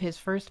was one of his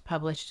first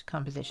published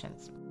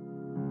compositions.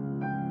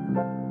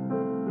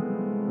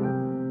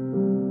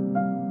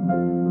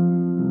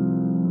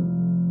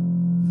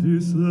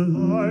 This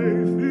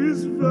life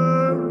is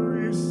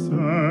very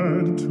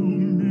sad to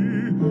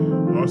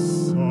me, a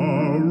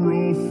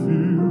sorrow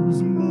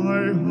fills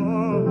my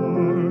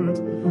heart.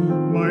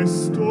 My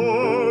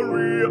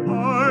story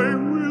I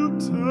will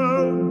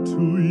tell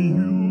to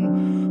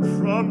you,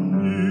 from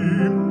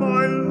me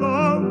my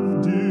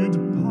love did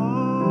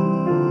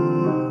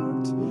part.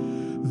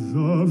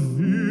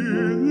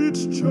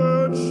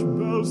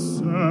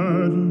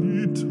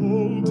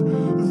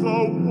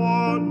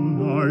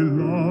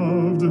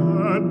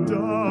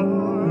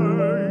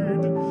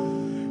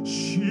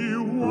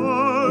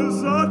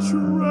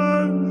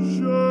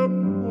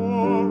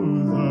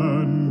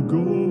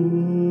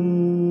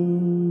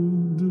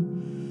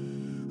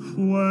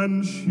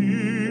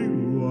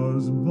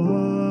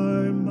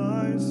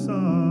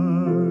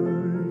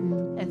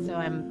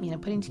 I'm,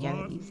 putting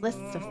together these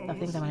lists of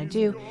things I want to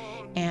do.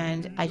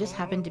 And I just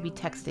happened to be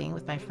texting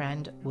with my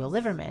friend Will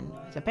Liverman,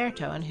 who's a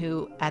baritone,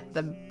 who at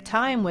the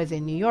time was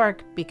in New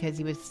York because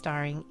he was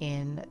starring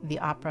in the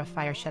opera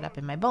Fire Shut Up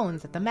in My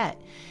Bones at the Met.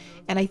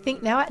 And I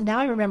think now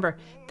I remember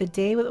the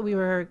day that we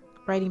were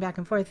writing back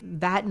and forth,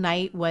 that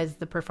night was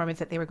the performance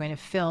that they were going to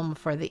film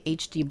for the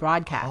HD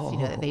broadcast,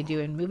 that they do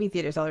in movie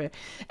theaters all over.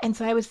 And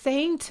so I was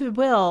saying to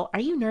Will, are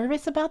you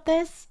nervous about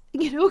this?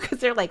 Because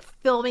they're like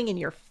filming in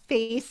your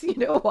face,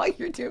 while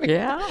you're doing it.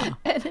 Yeah.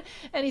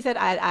 And he said,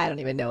 I don't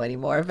even know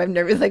anymore if I'm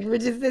nervous. Like, we're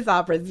just, this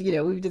opera's,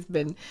 we've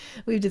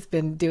just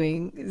been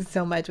doing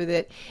so much with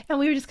it. And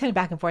we were just kind of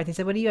back and forth. He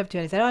said, what are you up to?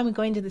 And I said, I'm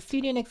going to the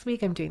studio next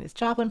week. I'm doing this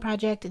Joplin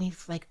project. And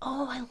he's like,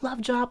 oh, I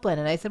love Joplin.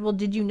 And I said, well,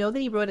 did you know that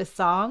he wrote a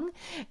song?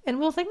 And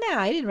Will's like, nah,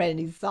 I didn't write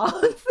any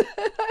songs.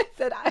 I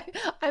said,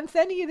 I'm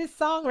sending you this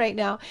song right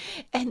now.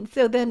 And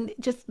so then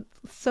just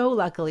so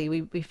luckily,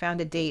 we found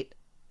a date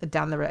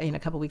down the road, a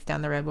couple weeks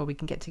down the road where we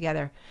can get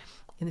together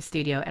in the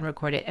studio and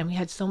record it. And we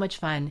had so much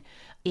fun.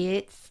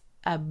 It's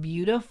a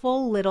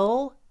beautiful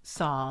little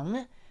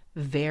song,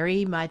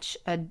 very much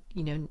a,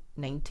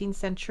 19th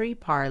century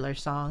parlor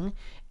song.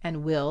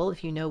 And Will,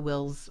 if you know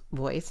Will's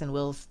voice and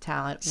Will's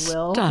talent,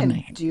 Will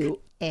can do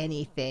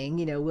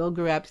anything. Will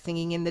grew up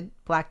singing in the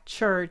Black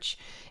church,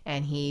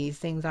 and he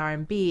sings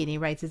R&B, and he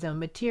writes his own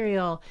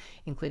material,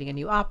 including a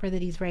new opera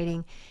that he's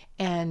writing.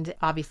 And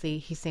obviously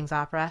he sings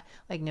opera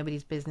like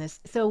nobody's business.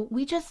 So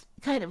we just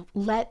kind of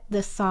let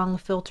the song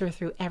filter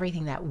through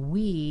everything that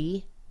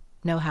we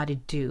know how to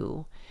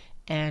do.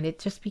 And it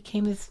just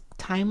became this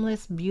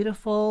timeless,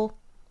 beautiful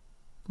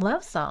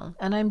love song.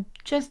 And I'm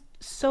just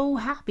so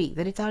happy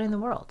that it's out in the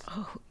world.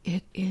 Oh,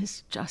 it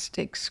is just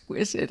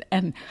exquisite.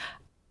 And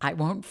I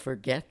won't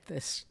forget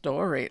this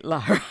story,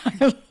 Lara.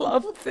 I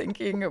love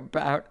thinking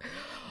about,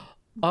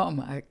 oh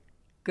my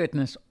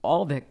goodness,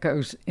 all that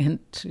goes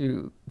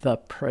into the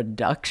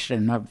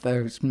production of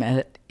those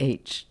Met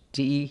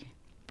HD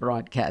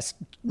broadcasts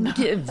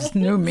gives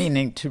new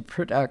meaning to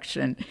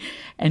production.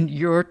 And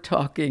you're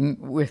talking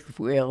with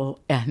Will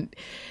and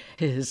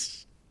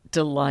his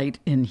delight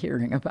in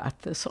hearing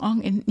about the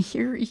song. And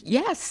here,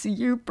 yes,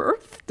 you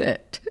birthed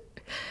it.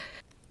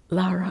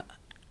 Lara,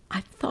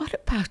 I thought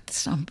about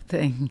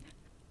something.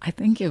 I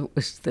think it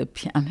was the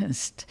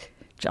pianist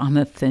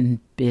Jonathan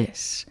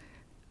Biss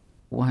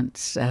once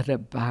said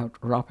about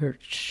Robert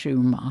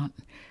Schumann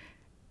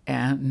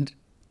and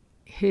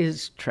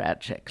his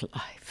tragic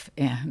life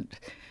and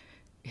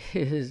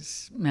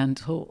his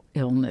mental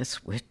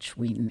illness, which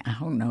we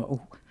now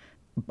know,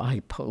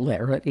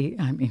 bipolarity.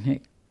 I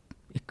mean,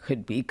 it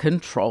could be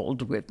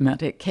controlled with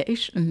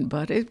medication,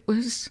 but it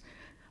was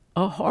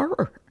a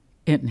horror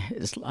in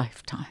his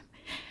lifetime.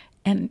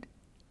 And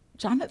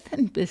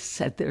Jonathan Biss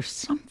said there's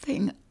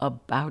something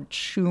about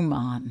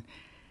Schumann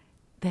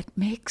that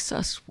makes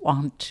us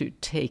want to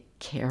take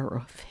care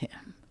of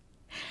him.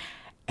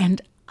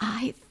 And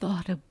I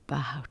thought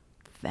about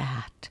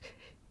that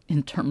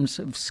in terms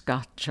of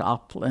Scott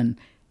Joplin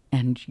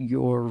and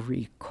your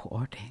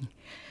recording.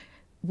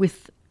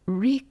 With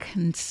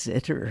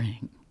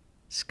reconsidering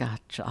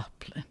Scott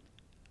Joplin,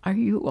 are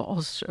you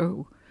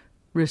also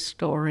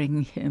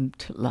restoring him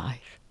to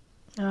life?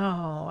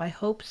 Oh, I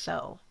hope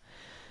so.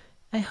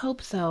 I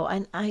hope so.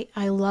 And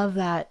I love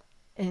that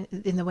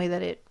in the way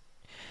that it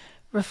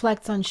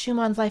reflects on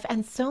Schumann's life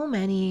and so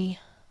many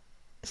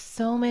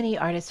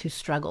artists who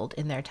struggled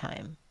in their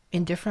time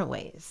in different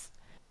ways.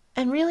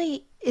 And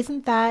really,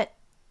 isn't that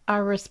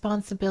our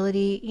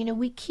responsibility?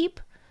 We keep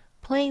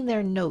playing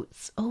their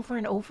notes over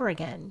and over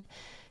again.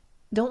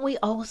 Don't we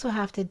also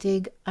have to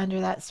dig under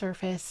that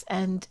surface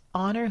and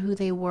honor who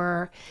they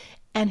were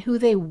and who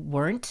they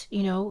weren't,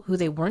 who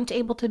they weren't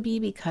able to be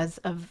because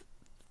of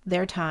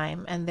their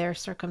time and their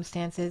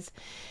circumstances?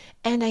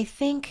 And I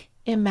think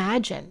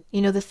imagine,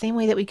 the same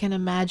way that we can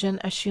imagine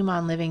a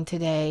Schumann living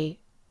today,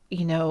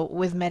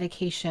 with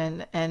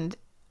medication and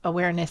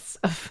awareness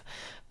of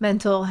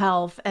mental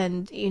health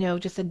and,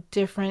 just a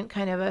different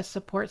kind of a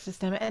support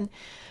system. And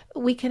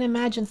we can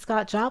imagine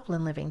Scott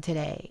Joplin living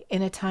today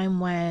in a time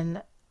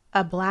when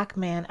a Black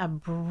man, a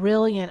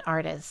brilliant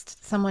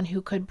artist, someone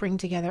who could bring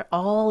together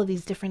all of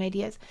these different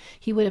ideas,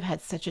 he would have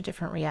had such a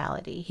different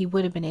reality. He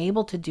would have been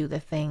able to do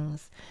the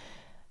things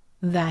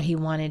that he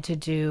wanted to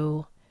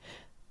do.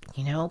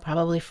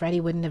 Probably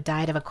Freddie wouldn't have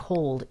died of a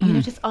cold,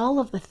 just all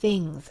of the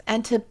things.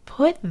 And to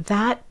put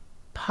that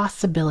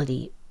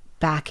possibility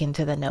back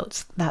into the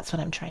notes, that's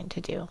what I'm trying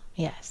to do.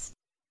 Yes.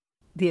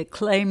 The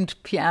acclaimed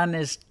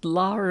pianist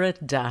Lara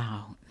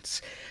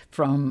Downs,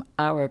 from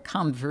our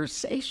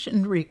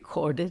conversation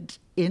recorded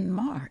in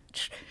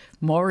March.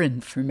 More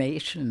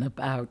information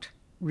about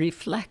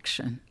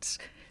Reflections,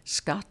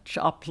 Scott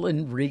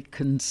Joplin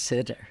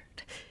Reconsidered,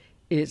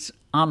 is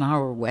on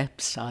our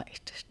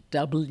website,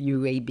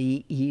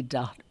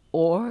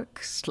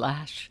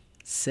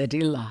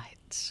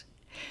 wabe.org/citylights.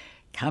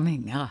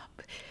 Coming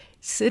up,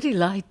 City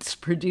Lights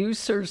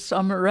producer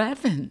Summer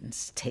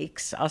Evans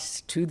takes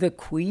us to the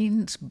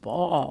Queen's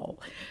Ball,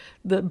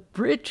 the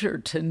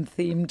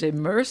Bridgerton-themed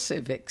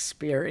immersive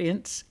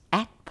experience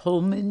at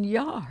Pullman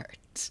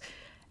Yards.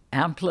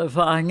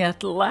 Amplifying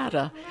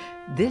Atlanta,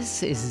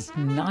 this is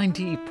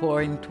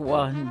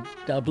 90.1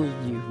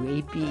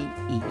 WABE.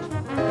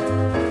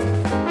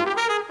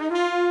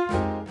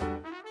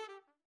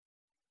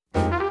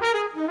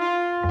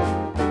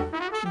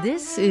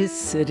 This is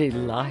City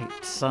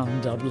Lights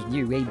on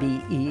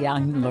WABE.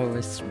 I'm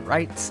Lois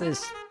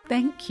Reitzes.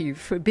 Thank you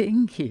for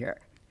being here.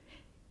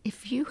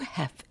 If you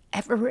have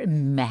ever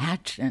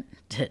imagined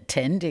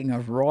attending a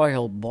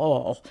royal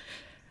ball,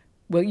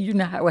 well, you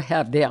now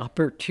have the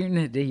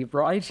opportunity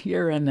right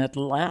here in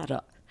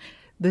Atlanta.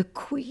 The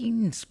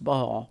Queen's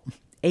Ball,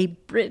 a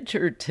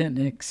Bridgerton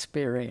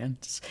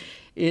experience,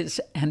 is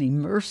an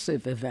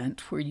immersive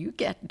event where you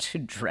get to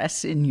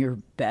dress in your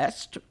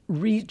best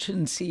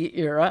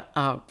Regency-era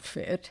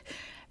outfit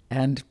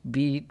and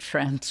be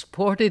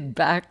transported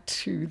back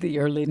to the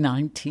early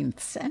 19th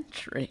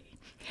century.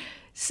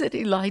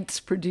 City Lights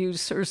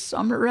producer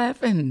Summer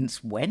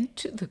Evans went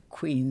to the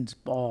Queen's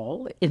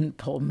Ball in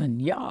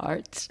Pullman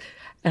Yards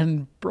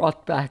and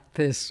brought back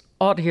this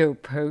audio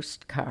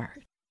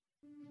postcard.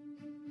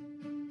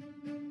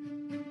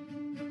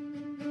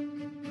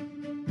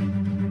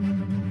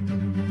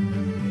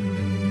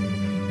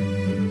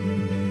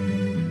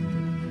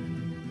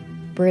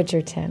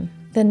 Bridgerton,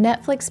 the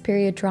Netflix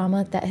period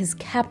drama that has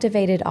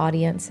captivated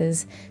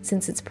audiences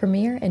since its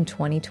premiere in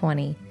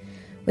 2020.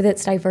 With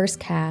its diverse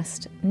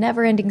cast,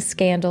 never-ending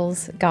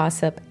scandals,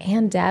 gossip,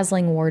 and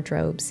dazzling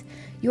wardrobes,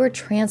 you are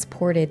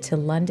transported to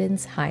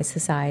London's high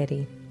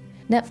society.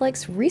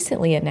 Netflix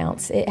recently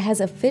announced it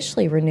has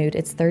officially renewed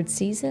its third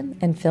season,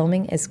 and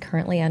filming is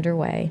currently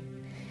underway.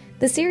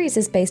 The series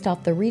is based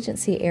off the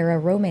Regency-era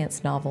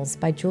romance novels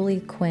by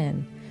Julia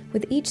Quinn,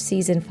 with each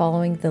season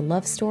following the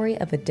love story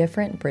of a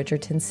different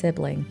Bridgerton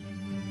sibling.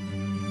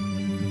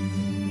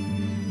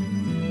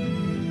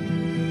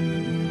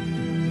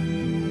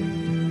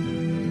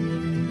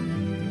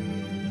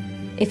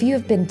 If you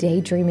have been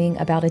daydreaming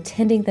about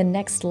attending the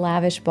next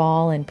lavish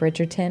ball in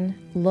Bridgerton,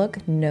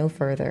 look no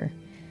further.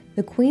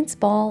 The Queen's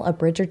Ball, a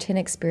Bridgerton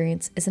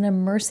experience, is an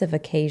immersive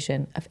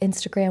occasion of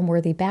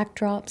Instagram-worthy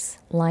backdrops,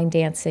 line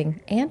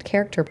dancing, and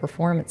character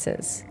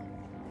performances.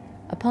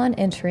 Upon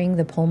entering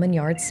the Pullman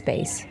Yards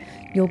space,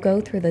 you'll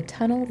go through the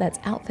tunnel that's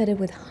outfitted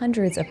with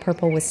hundreds of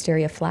purple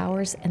wisteria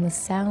flowers and the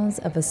sounds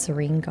of a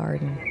serene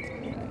garden.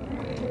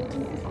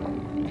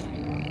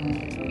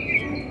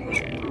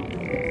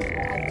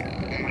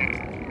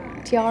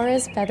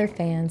 Tiaras, feather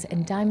fans,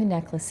 and diamond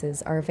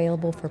necklaces are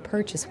available for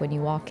purchase when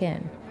you walk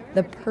in,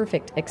 the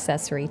perfect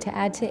accessory to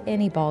add to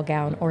any ball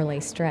gown or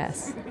lace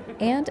dress.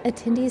 And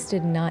attendees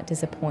did not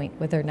disappoint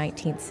with their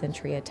 19th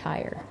century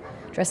attire.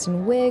 Dressed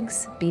in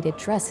wigs, beaded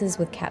dresses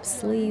with capped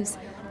sleeves,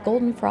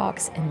 golden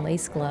frocks, and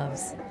lace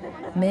gloves.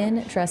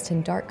 Men dressed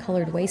in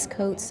dark-colored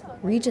waistcoats,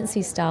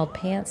 Regency-styled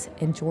pants,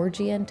 and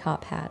Georgian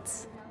top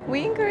hats.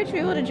 We encourage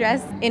people to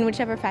dress in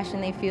whichever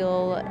fashion they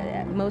feel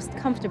most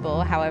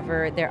comfortable.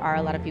 However, there are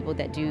a lot of people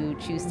that do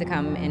choose to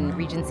come in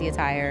Regency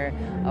attire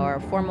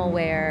or formal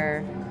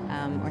wear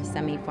or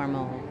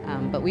semi-formal.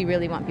 But we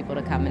really want people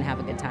to come and have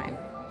a good time.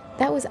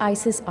 That was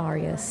Isis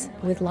Arias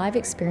with live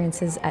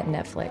experiences at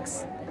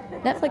Netflix.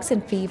 Netflix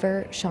and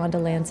Fever,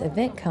 Shondaland's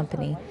event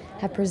company,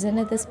 have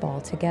presented this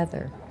ball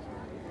together.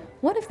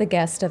 One of the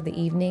guests of the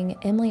evening,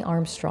 Emily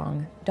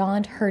Armstrong,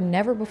 donned her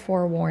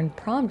never-before-worn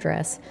prom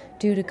dress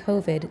due to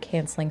COVID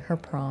canceling her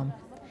prom.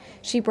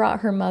 She brought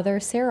her mother,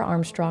 Sarah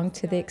Armstrong,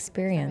 to the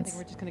experience. I think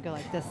we're just going to go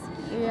like this,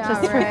 yeah,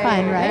 just for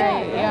fun,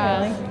 right?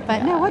 Yeah.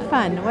 But no, what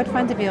fun! What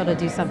fun to be able to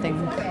do something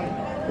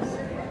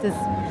this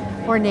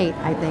ornate.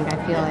 I think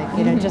I feel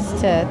like just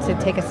to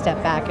take a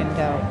step back and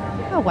go,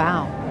 oh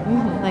wow,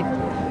 like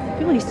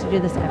people used to do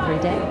this every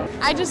day.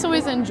 I just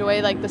always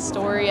enjoy like the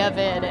story of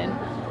it and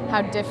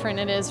how different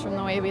it is from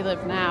the way we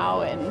live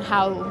now and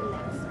how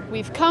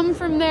we've come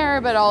from there,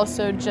 but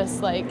also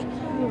just like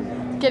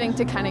getting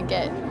to kind of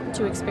get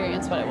to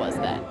experience what it was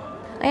then.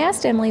 I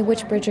asked Emily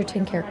which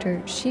Bridgerton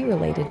character she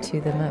related to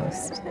the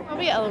most.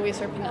 Probably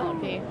Eloise or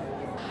Penelope.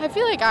 I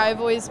feel like I've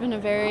always been a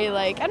very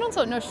I don't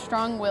know if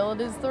strong-willed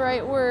is the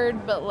right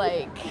word, but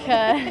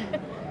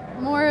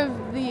more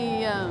of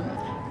the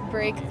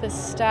break the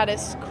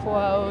status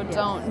quo,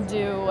 don't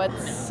do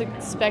what's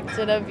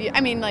expected of you. I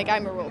mean,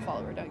 I'm a rule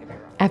follower, don't get me wrong.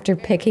 After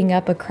picking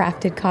up a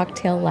crafted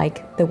cocktail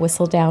like the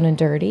Whistle Down and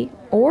Dirty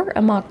or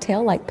a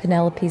mocktail like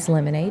Penelope's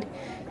Lemonade,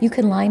 you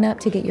can line up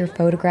to get your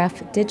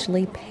photograph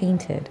digitally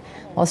painted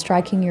while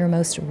striking your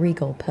most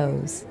regal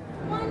pose.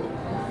 1,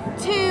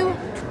 2,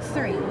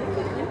 3.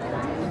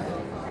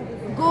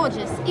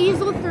 Gorgeous.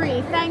 Easel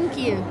 3, thank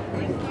you.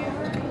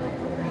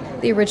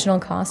 The original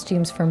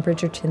costumes from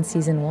Bridgerton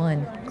Season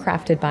 1,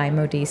 crafted by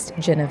modiste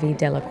Genevieve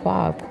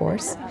Delacroix, of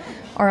course,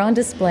 are on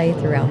display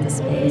throughout the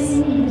space.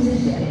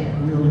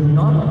 Will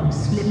not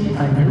slip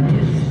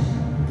unnoticed.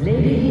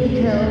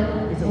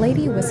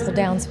 Lady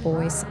Whistledown's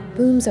voice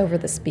booms over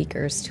the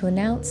speakers to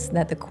announce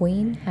that the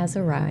Queen has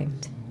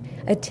arrived.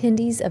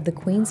 Attendees of the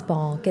Queen's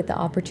Ball get the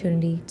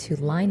opportunity to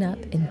line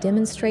up and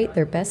demonstrate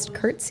their best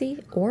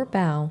curtsy or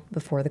bow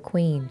before the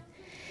Queen.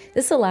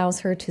 This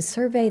allows her to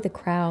survey the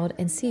crowd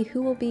and see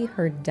who will be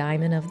her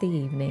diamond of the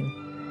evening.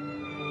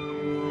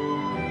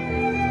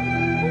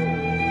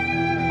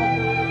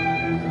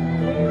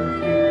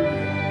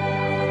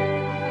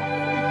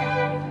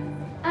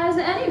 As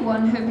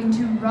anyone hoping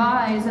to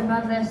rise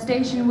above their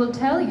station will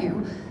tell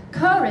you,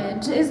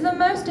 courage is the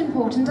most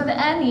important of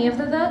any of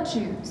the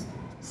virtues.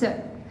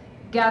 So,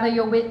 gather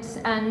your wits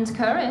and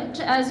courage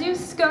as you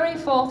scurry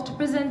forth to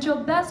present your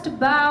best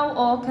bow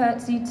or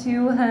curtsy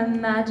to Her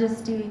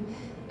Majesty.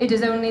 It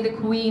is only the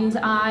Queen's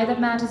eye that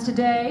matters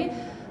today,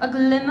 a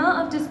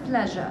glimmer of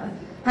displeasure,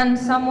 and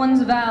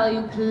someone's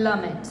value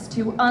plummets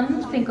to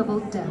unthinkable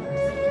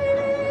depths.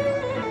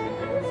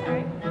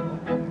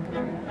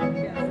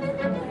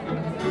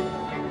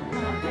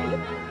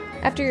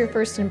 After your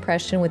first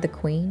impression with the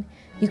Queen,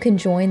 you can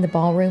join the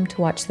ballroom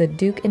to watch the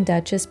Duke and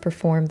Duchess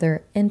perform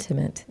their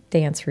intimate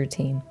dance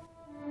routine.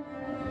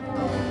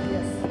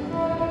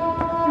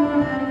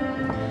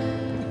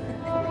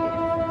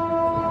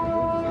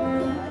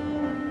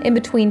 In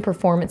between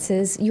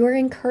performances, you are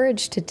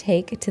encouraged to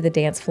take to the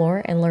dance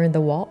floor and learn the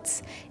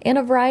waltz and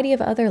a variety of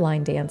other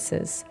line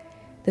dances.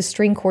 The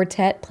string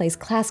quartet plays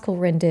classical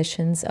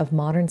renditions of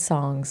modern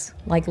songs,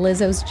 like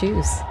Lizzo's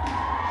Juice.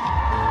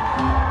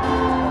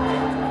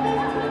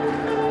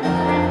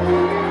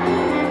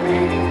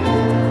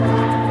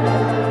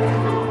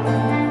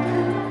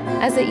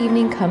 As the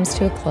evening comes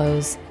to a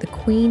close, the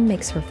Queen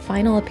makes her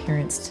final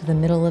appearance to the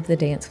middle of the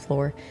dance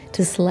floor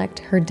to select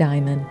her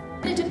diamond.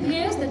 It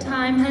appears the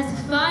time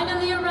has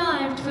finally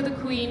arrived for the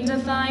Queen to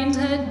find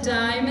her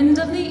diamond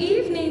of the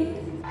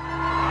evening.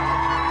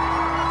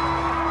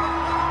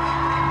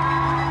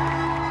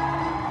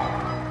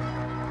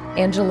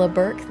 Angela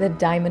Burke, the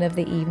diamond of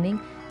the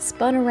evening,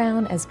 spun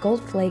around as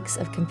gold flakes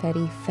of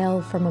confetti fell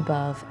from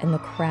above and the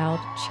crowd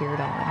cheered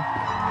on.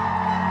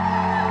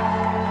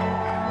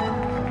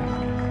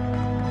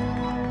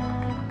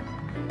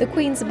 The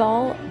Queen's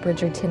Ball,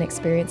 Bridgerton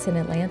Experience in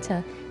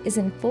Atlanta, is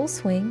in full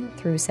swing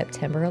through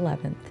September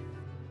 11th.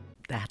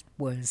 That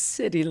was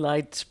City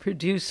Lights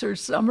producer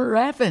Summer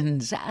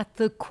Evans at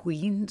the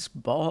Queen's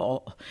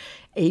Ball,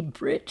 a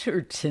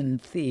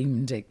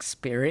Bridgerton-themed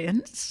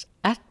experience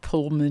at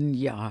Pullman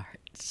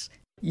Yards.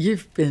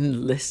 You've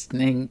been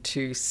listening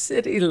to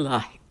City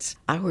Lights,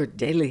 our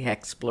daily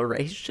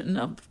exploration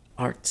of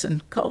arts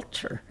and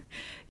culture.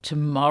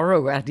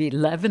 Tomorrow at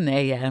 11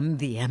 a.m.,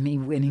 the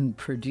Emmy-winning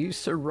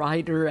producer,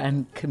 writer,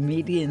 and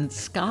comedian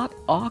Scott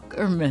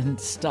Aukerman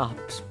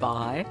stops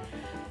by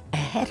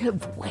ahead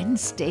of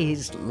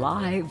Wednesday's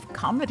live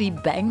Comedy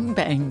Bang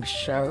Bang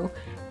show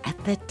at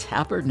the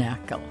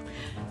Tabernacle.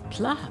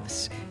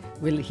 Plus,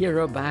 we'll hear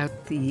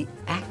about the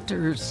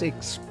Actors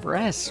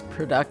Express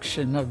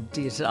production of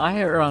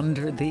Desire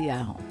Under the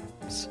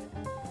Elms.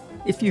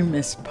 If you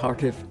missed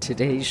part of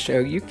today's show,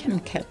 you can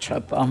catch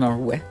up on our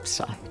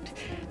website,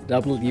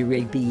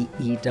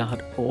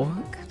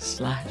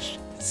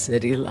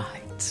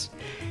 wabe.org/citylights.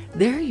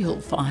 There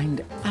you'll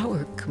find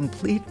our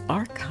complete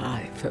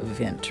archive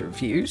of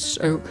interviews,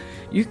 so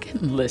you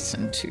can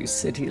listen to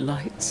City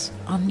Lights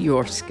on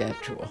your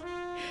schedule.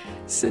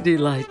 City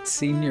Lights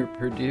senior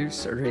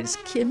producer is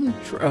Kim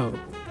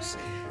Drobes.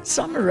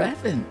 Summer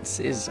Evans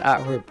is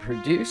our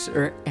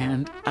producer,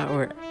 and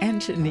our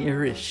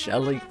engineer is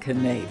Shelley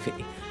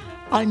Canavy.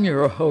 I'm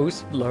your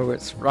host,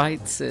 Lois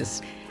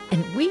Reitzes,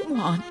 and we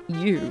want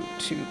you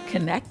to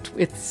connect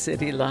with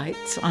City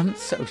Lights on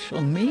social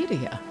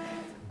media.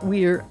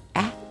 We're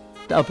at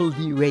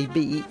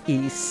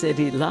WABE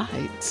City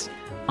Lights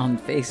on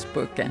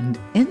Facebook and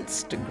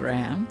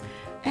Instagram,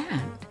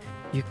 and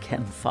you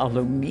can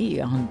follow me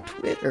on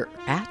Twitter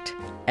at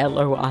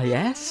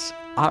LOISREITZES.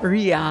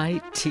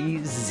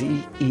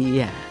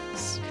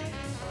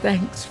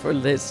 Thanks for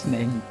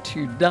listening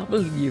to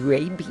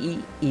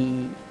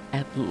WABE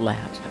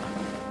Atlanta.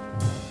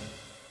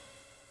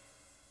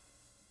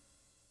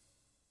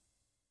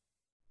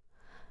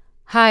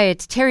 Hi,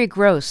 it's Terry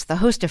Gross, the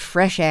host of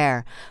Fresh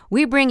Air.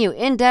 We bring you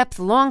in-depth,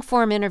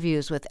 long-form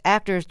interviews with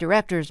actors,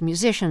 directors,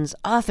 musicians,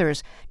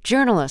 authors,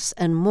 journalists,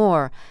 and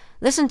more.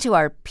 Listen to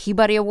our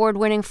Peabody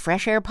Award-winning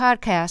Fresh Air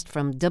podcast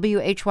from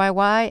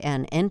WHYY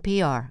and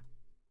NPR.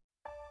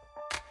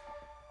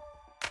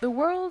 The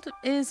world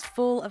is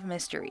full of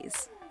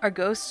mysteries. Are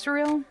ghosts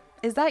real?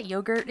 Is that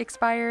yogurt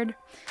expired?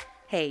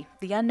 Hey,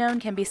 the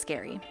unknown can be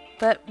scary.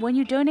 But when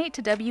you donate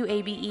to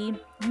WABE,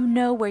 you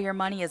know where your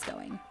money is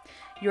going.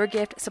 Your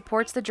gift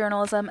supports the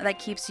journalism that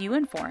keeps you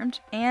informed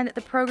and the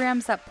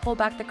programs that pull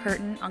back the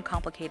curtain on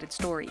complicated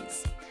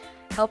stories.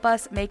 Help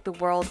us make the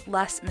world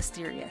less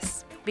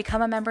mysterious.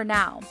 Become a member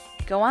now.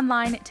 Go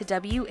online to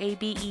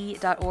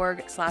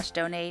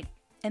wabe.org/donate,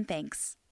 and thanks.